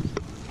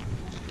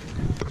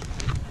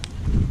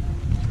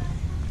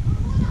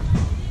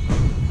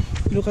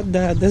 Look at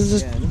that. This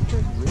is just Yeah, this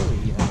is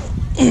really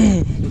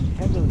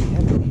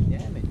heavily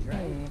damaged,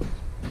 right?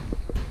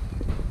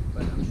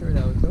 But I'm sure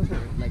those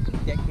are like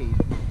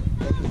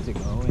decades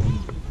ago,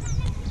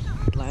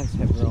 and plants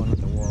have grown on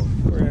the wall.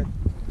 correct.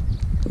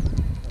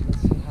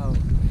 Let's see how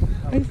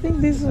I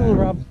think this is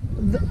rub.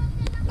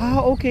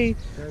 Okay.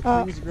 there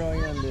are trees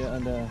growing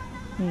on the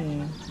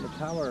Hmm.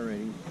 tower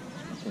already.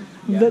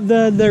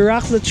 The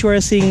rocks that you are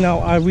seeing now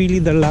are really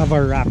the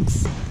lava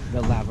rocks.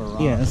 The lava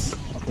rocks. Yes,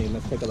 Okay,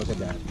 let's take a look at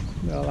that.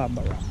 the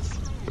lava rocks.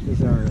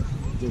 These are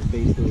just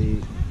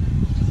basically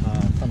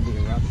from the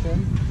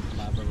eruption,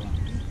 lava rocks.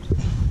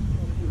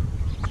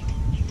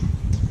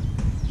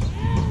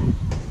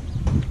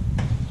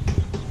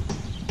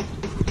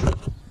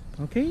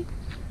 Okay.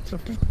 It's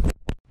okay.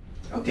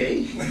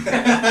 Okay.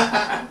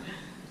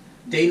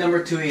 Day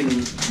number 2 in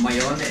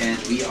Mayon, and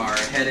we are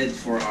headed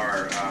for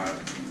our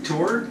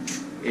tour.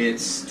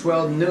 It's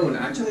 12 noon.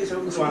 Actually, it's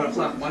almost 1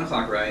 o'clock. 1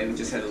 o'clock, right? We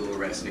just had a little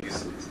rest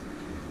because it's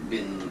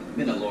been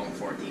a long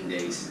 14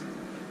 days,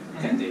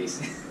 10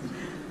 days.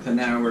 So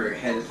now we're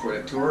headed for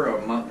the tour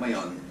of Mount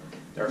Mayon.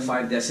 There are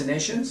 5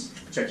 destinations.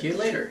 Check you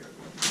later.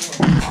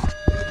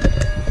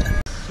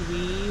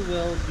 We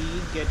will be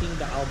getting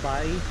the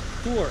Albay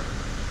tour.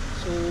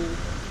 So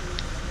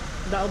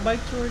the Albay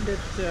tour that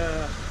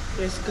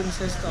is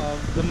consist of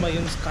the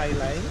Mayon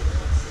skyline.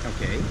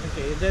 Okay,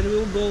 Okay, then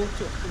we'll go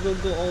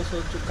also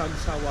to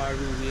Kagsawa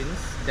ruins.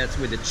 that's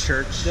with the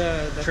church.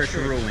 The church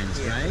ruins,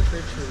 yeah, right?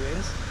 the church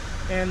ruins,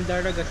 and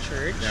Daraga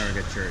Church.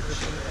 Daraga Church.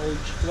 Which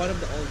is one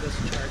of the oldest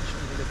church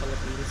in the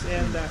Philippines,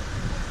 and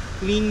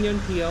Linion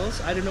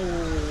Hills. I don't know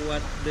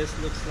what this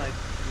looks like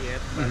yet,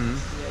 but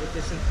yeah, it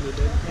is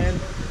included, and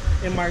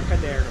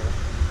Embarcadero.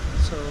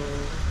 So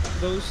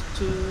those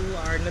two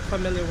are not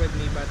familiar with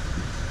me, but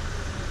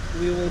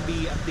we will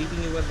be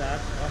updating you with that,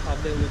 how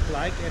they look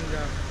like, and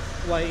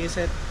why is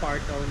it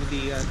part of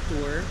the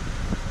tour,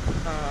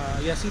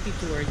 city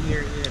tour here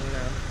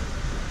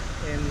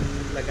in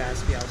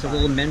Legazpi. So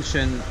we'll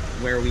mention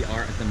where we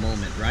are at the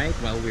moment, right?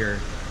 While we're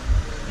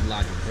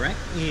vlogging, correct?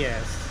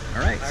 Yes.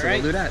 All right, so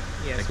we'll do that.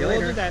 Yes, Check you we'll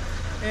later. do that,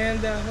 and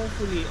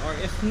hopefully, or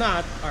if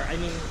not, or I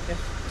mean,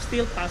 if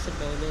still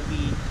possible, we'll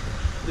be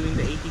doing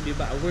the ATV,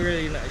 but we're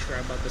really not sure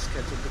about the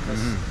schedule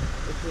because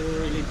it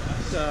will really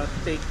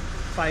take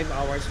 5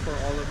 hours for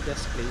all of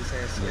these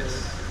places. So.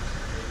 Yes.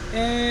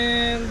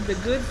 And the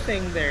good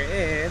thing there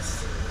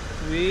is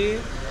we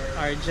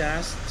are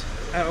just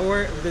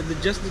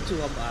just the two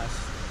of us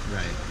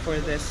Right. for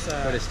this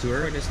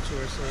tour? For this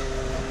tour, so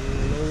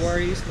no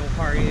worries, no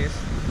hurries,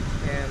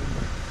 and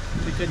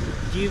we could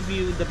give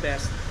you the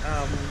best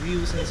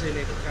views and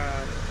scenic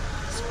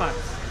spots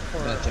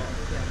for Gotcha.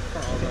 for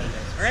all of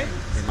this. All right.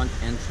 The front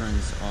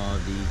entrance of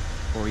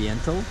the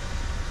Oriental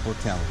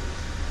Hotel.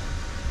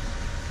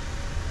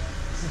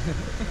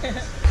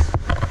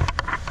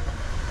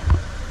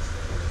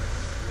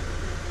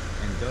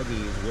 And Doggy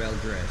is well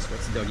dressed.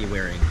 What's Doggy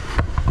wearing?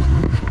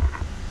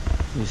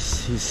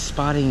 He's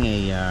spotting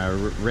a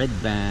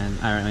Ray-Ban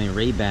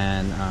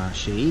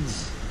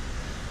shades.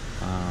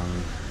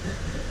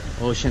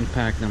 Ocean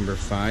Pack number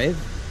 5.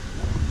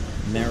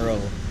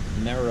 Merrell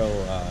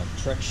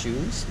truck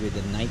shoes with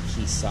a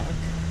Nike sock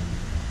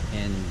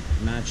and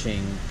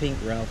matching pink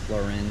Ralph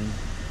Lauren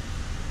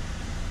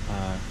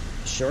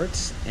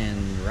shorts and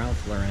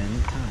Ralph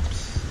Lauren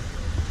tops.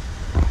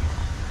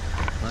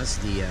 Plus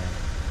the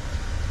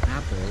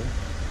Apple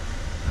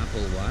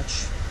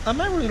Watch. Am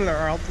I wearing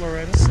Ralph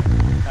Lauren's?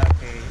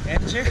 Okay,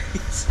 and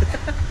Jerry's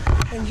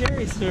and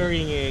Jerry's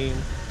wearing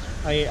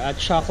a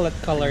chocolate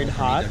colored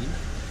hat.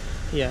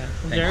 Yeah,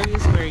 Jerry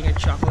is wearing a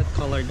chocolate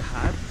colored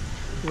hat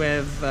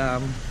with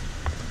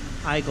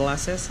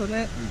eyeglasses on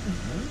it,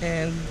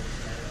 and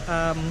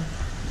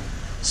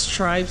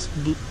stripes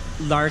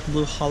dark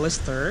blue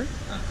Hollister,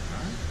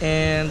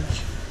 and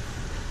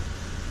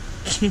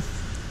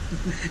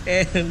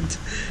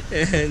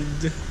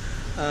and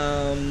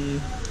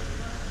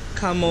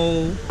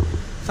camo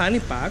fanny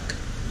pack,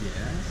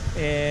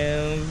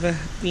 and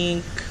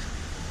pink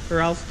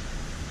Ralph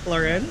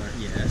Lauren.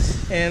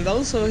 Yes. And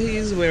also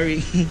he's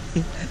wearing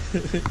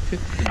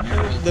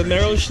the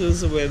Merrell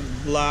shoes with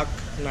black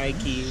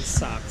Nike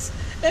socks.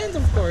 And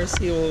of course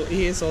he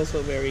is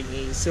also wearing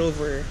a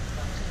silver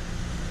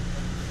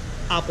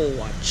Apple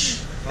Watch.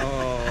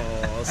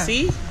 Oh,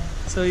 see?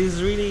 So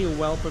he's really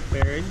well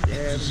prepared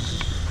and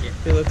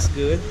he looks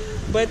good.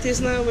 But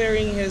he's not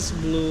wearing his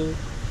blue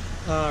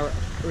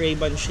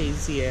Ray-Ban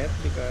shades yet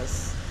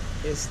because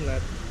it's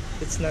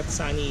not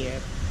sunny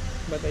yet.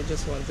 But I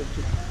just wanted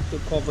to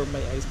cover my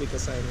eyes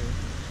because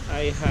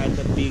I had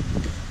a big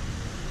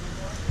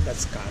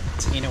that's cut.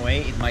 In a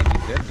way, it might be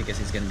good because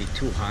it's gonna be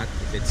too hot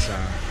if it's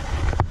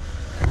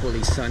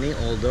fully sunny,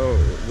 although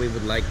we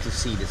would like to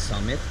see the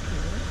summit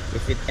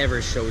if it ever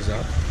shows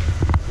up.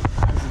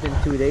 It's been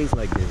 2 days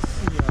like this.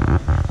 Yeah.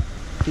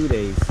 2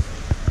 days.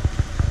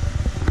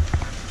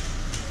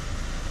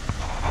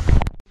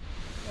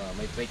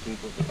 May trekking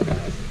po ito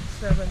talaga.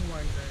 Seven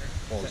Wonder.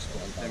 Falls po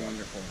ang tawag.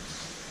 Wonder Falls.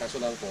 Kaso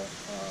lang po,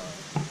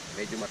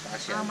 medyo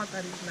mataas yan.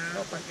 Matarik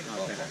na. Opo,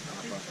 opo,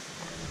 opo.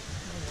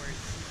 No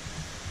worries.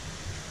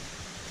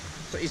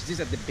 So is this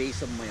at the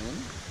base of Mayon?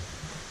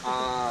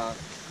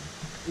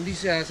 Hindi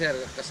siya sir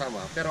kasama,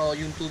 pero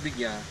yung tubig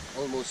niya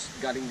almost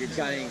galing din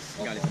sa Galing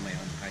Opo. sa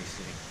Mayon. I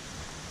see.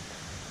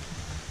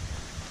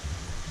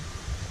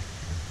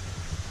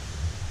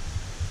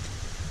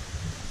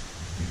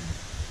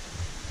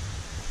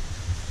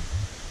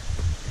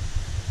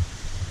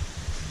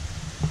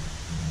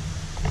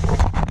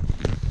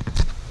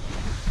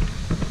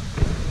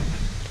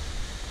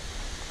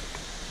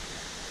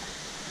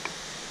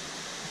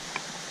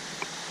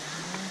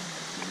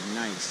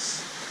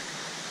 Nice.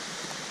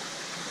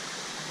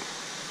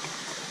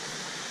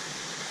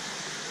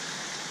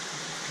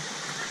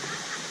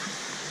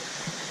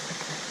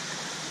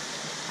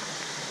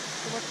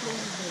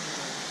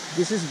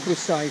 This is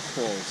Busai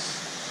Falls.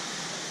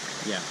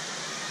 Yeah.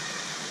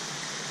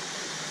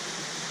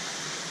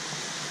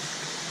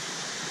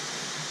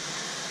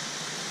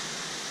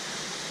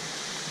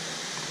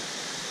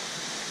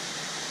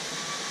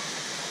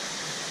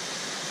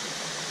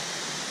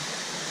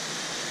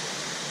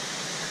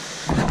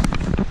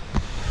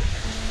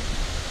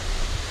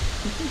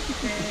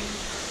 Okay.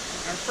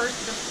 Our first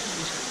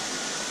destination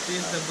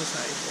is the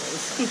Busai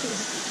Falls.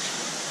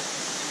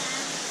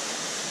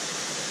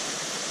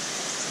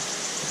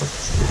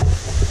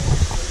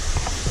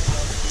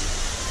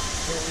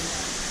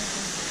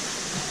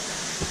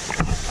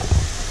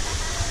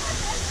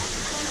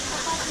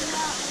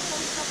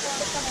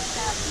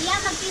 Iya,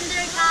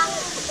 mag-Tinder ka.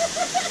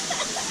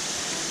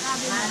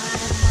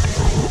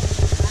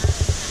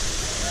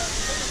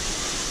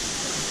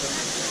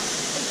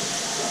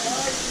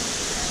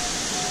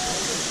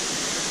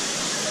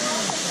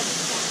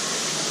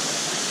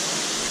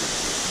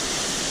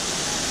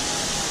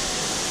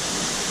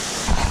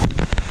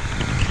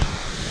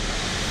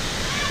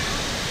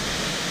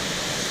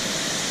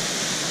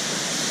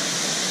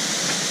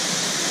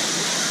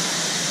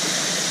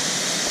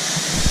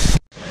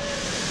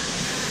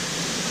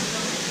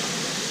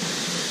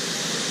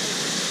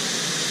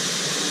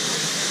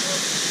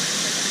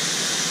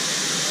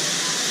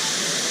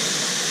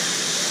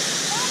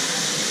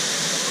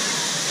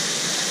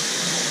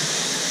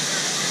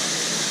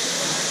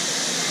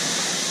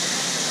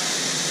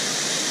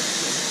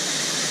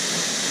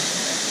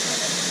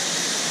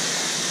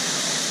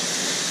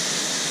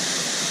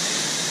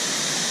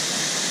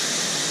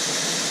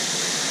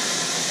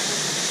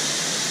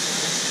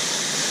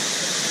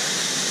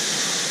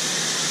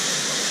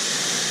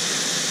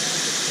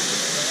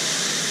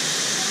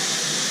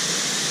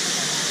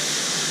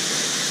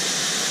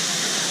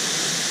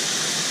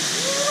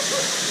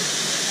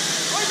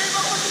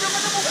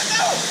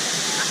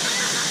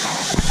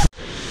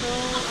 So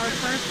our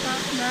first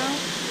stop now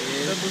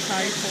is the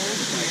Busai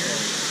Falls here.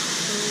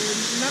 So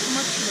not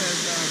much with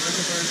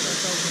visitors at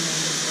the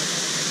moment, but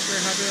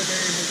we're happy that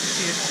they're able to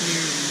see it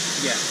clearly.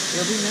 Yeah.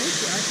 It'll be nice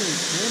to actually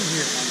swim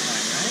here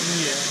sometime, right?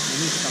 Yeah. We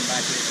need to come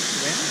back here to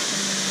swim.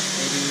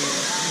 Maybe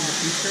in the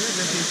future.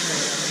 The future.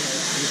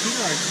 The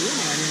people are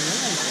swimming. I didn't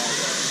realize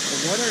that. The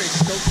water is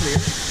so clear.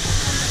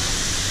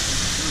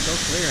 So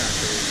clear,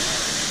 actually.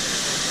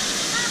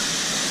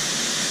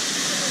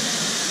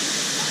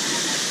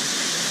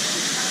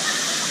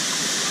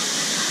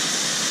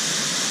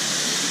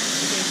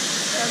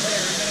 Stand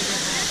there, we're gonna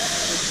get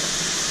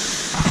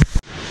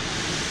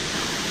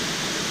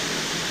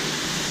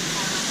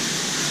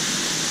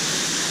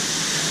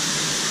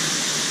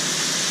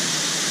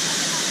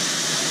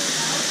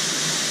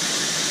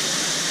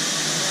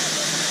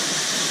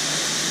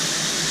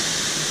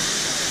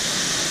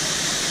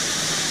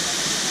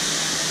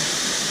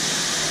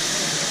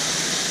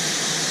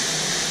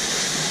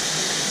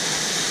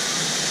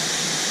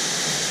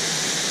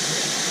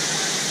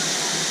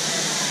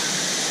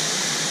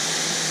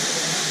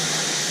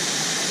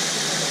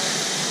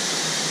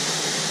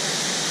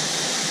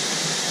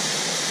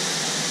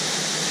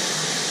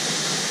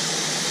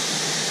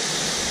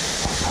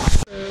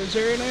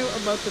Jerry and I are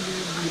about to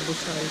leave the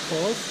Busai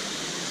Falls,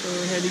 so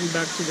we're heading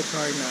back to the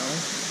car now.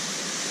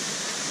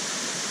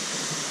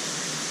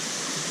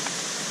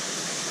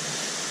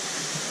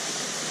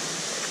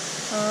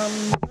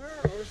 There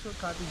are also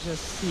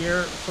cottages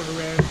here for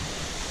rent,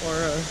 or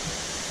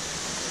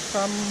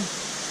some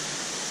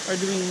are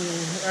doing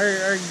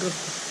are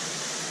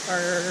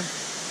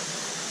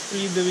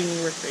really doing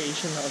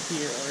recreation out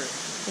here or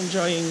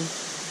enjoying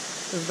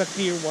the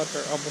clear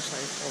water of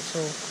Busai Falls.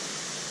 So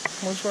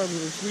most probably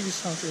it really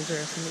sounds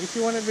interesting. If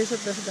you want to visit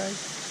this, guys,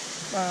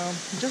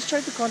 just try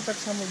to contact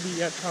some of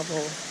the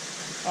travel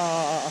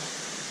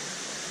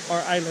or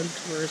island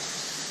tourist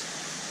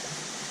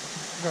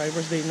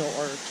drivers they know,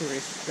 or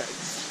tourist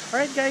guides.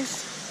 Alright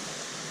guys,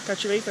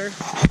 catch you later.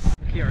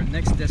 Okay, our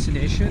next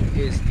destination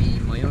is the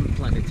Mayon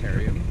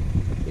Planetarium.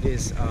 It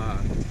is,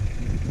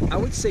 I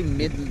would say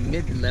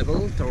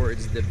mid-level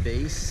towards the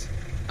base.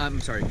 I'm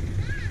sorry.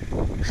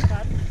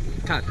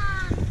 Cut.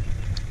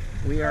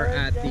 We are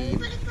at the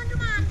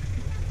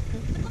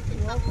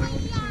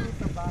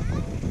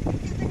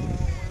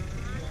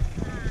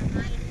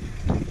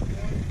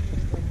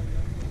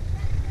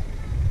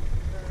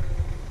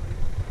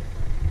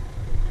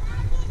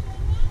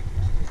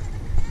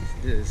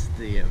This is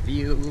the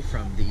view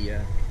from the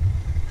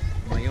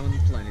Mayon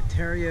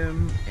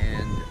Planetarium,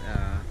 and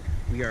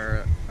we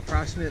are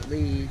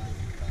approximately,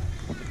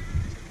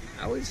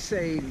 I would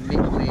say,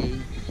 midway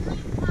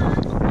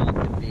along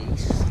the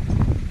base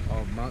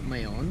of Mount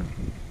Mayon.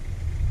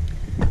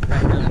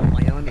 Right now,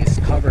 Mayon is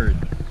covered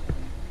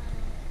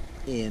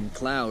in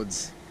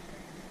clouds.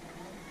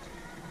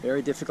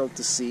 Very difficult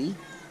to see,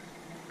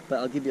 but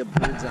I'll give you a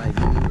bird's eye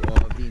view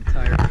of the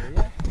entire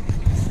area.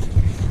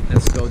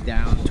 Let's go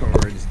down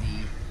towards the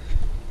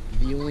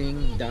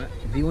viewing deck.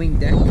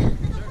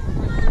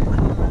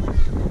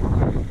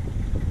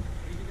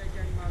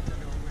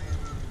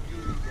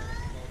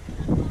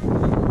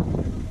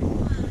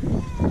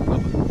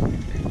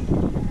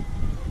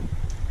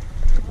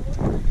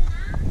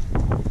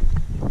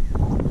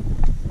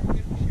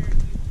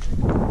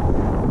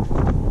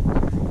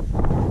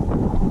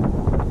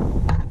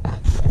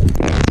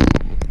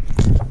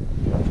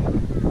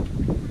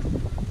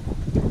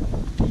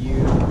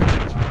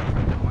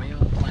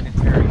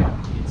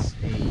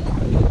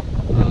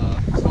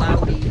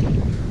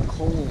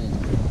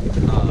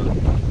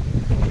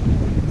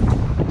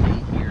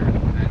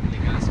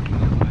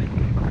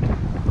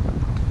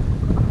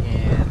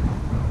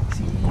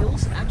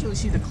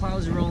 See the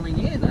clouds rolling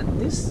in at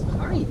this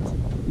height.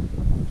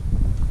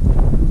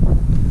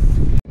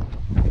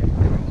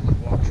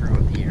 Walk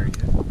throughout the area.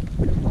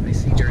 I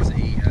see there's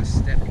a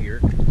step here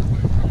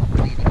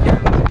leading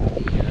down to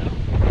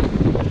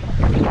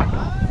the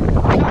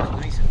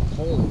nice and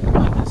cold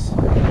on this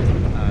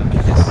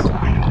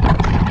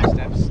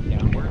steps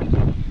downward.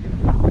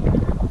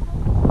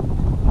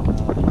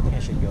 I think I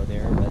should go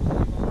there, but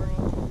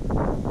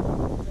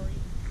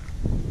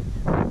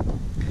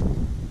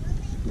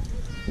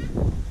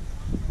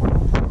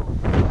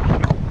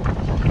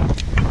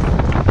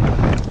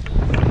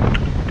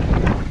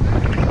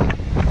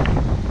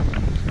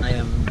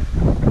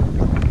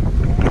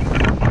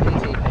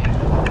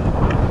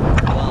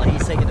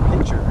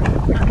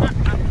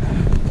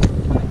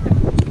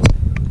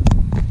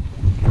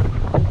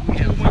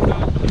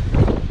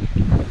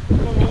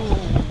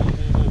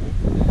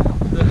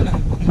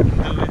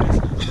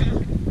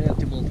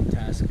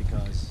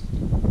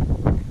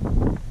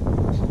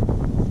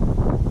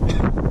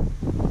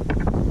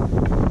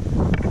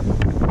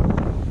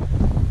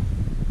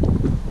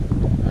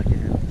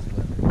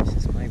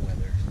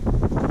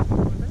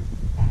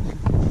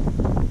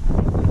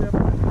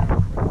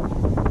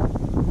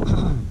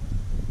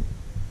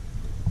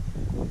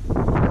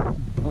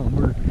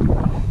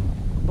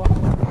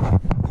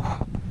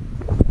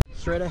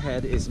straight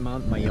ahead is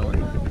Mount Mayon.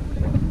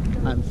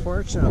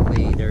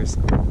 Unfortunately, there's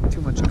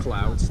too much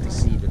clouds to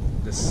see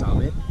the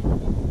summit.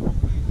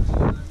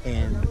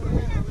 And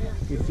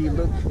if you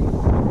look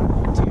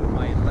to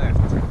my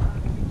left,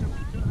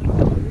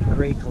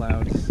 gray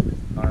clouds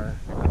are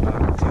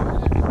about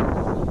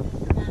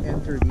to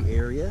enter the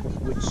area,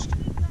 which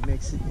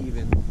makes it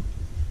even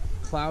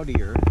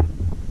cloudier.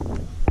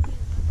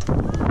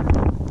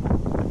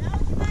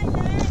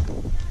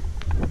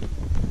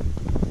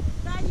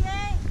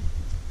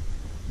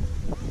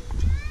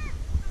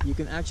 You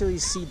can actually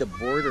see the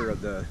border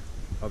of the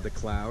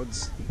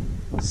clouds,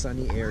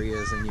 sunny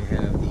areas, and you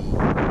have the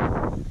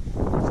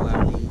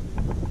cloudy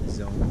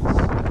zones.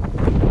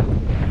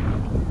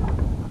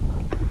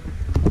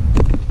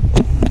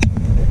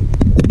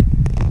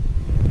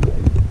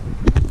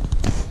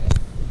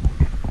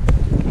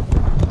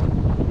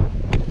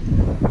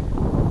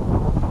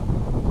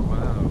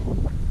 Wow,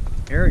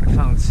 Eric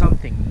found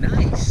something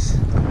nice.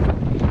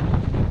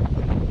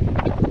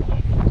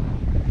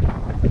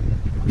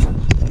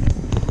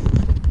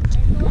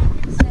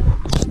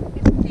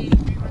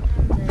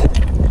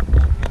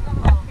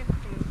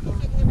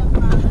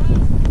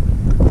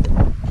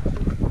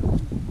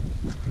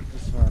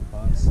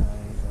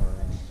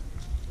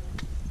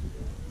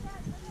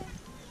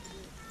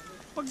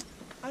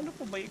 Ano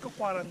po ba,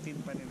 iko-quarantine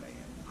pa nila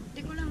yan?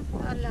 Hindi ko lang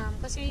po alam.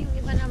 Kasi yung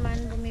iba naman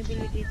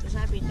bumibili dito,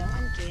 sabi daw,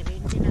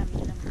 uncarried. Hindi namin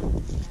alam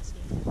po. Kasi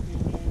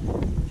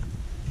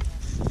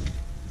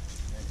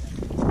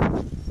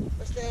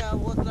basta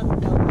huwag lang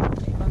daw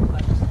sa ibang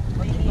palas.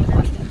 Sa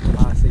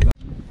ibang.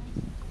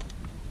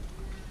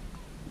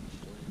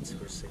 It's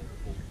for sale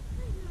here.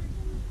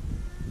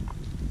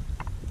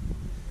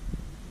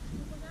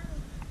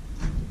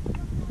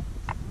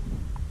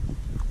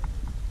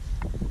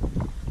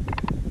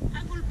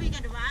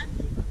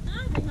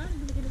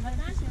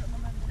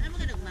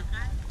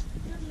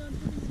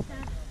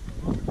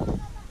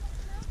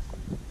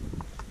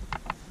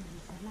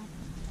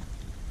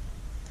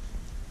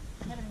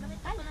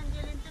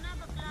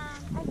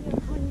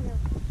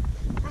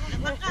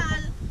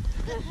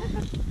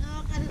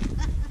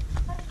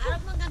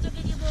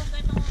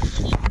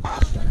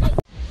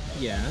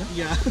 Yeah.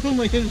 Yeah,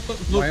 Mayon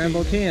Mayon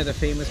volcano, the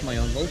famous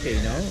Mayon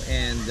volcano,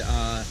 and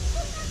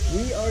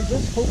we are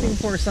just hoping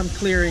for some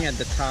clearing at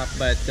the top,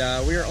 but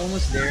we are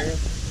almost there.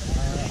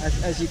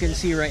 As you can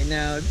see right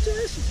now, just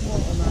a small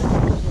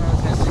amount of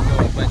clouds has to go,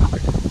 but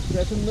it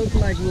doesn't look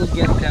like we'll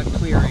get that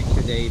clearing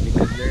today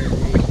because there's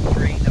a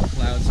train of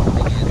clouds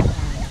coming in,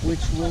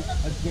 which will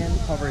again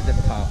cover the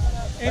top.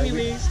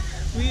 Anyways,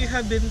 we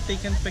have been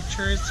taking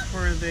pictures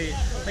for the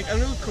a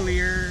little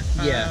clear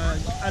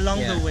along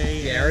the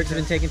way. Yeah, Eric's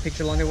been taking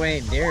pictures along the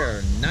way.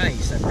 They're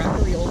nice. And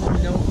practically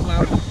almost no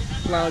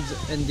clouds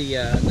in the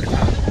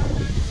top.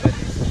 But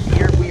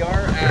here we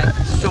are at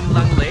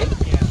Sumlang Lake.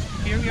 Yeah,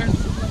 here we are in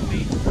Sumlang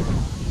Lake.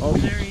 Oh,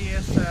 There he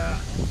is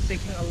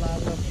taking a lot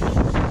of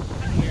pictures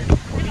here,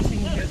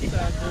 using his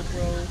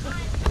GoPro,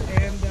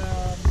 and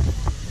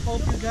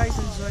hope you guys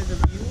enjoy the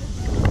view.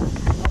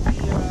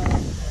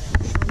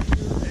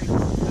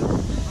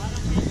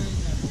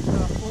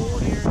 The whole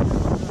area of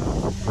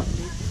the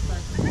lake is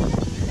like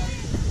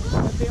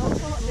but they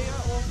also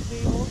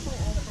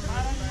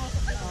offer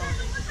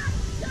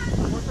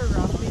water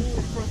rafting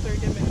for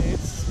 30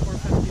 minutes for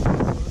 50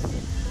 pesos.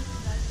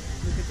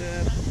 Look at the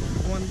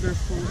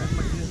wonderful and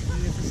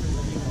magnificent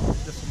view of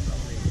the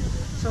Sumlang Lake.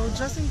 So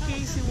just in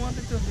case you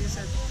wanted to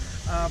visit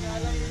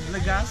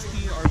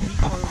Legazpi or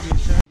Bicol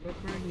region,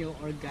 Refer nyo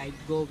or guide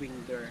going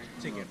there.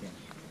 sige.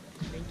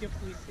 Thank you,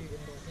 please.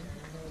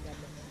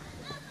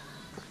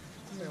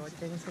 So what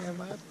can you say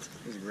about it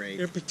was great.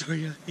 your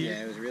pictorial here?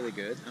 Yeah, it was really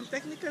good.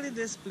 Technically,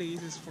 this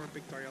place is for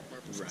pictorial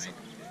purposes. Right.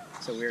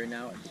 So we're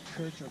now at the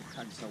Church of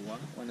Kagsawa,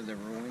 one of the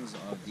ruins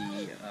of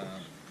the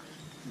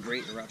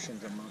great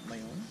eruptions of Mount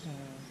Mayon.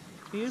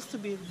 It used to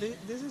be.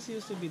 This is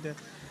used to be the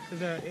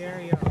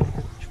area of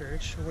the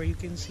church where you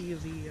can see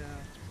the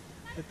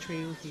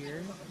trail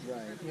here.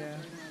 Right. Yeah,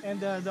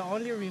 and the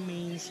only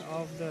remains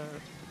of the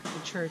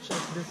church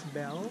is this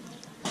bell.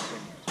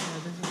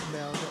 This is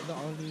bell. The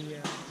only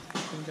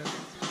thing that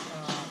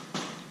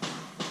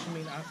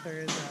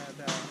after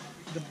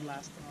the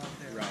blast of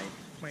the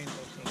Mayon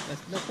volcano.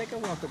 Let's take a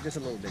walk up just a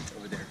little bit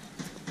over there.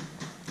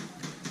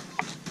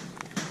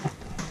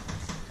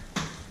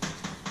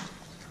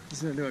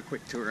 Just gonna do a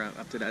quick tour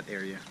up to that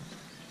area.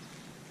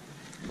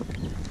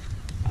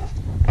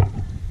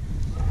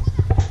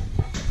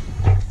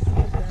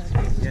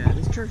 Yeah,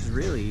 this church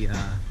really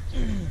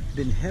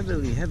been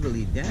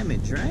heavily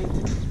damaged, right?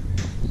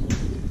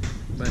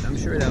 But I'm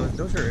sure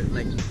those are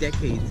like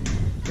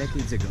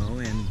decades ago,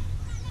 and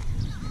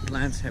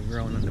plants have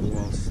grown on the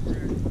walls.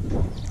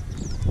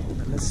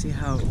 But let's see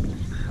how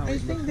I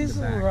it think looks this is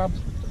in the back. rub.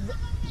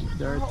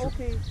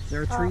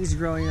 There are trees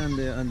growing on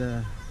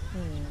the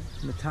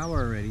tower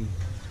already.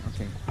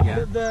 Okay.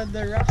 Yeah.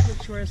 The rocks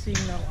that you are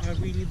seeing now are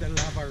really the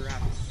lava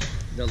rocks.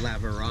 The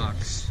lava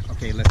rocks.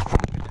 Okay, let's look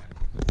at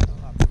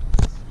that.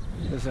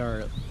 Those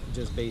are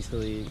just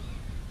basically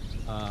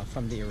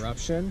from the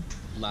eruption,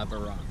 lava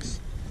rocks.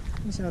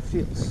 Let's see how it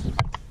feels.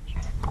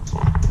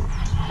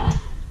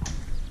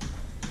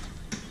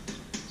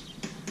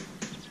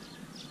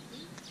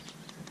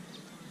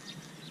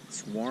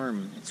 It's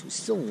warm. It's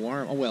still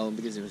warm. Oh well,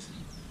 because it was.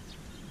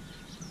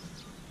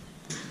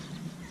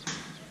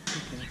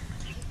 Okay.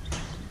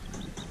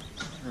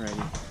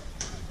 Alrighty.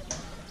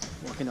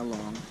 Walking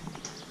along.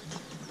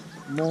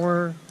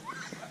 More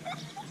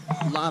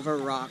lava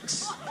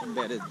rocks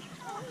embedded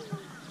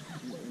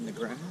in the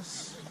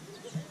grass.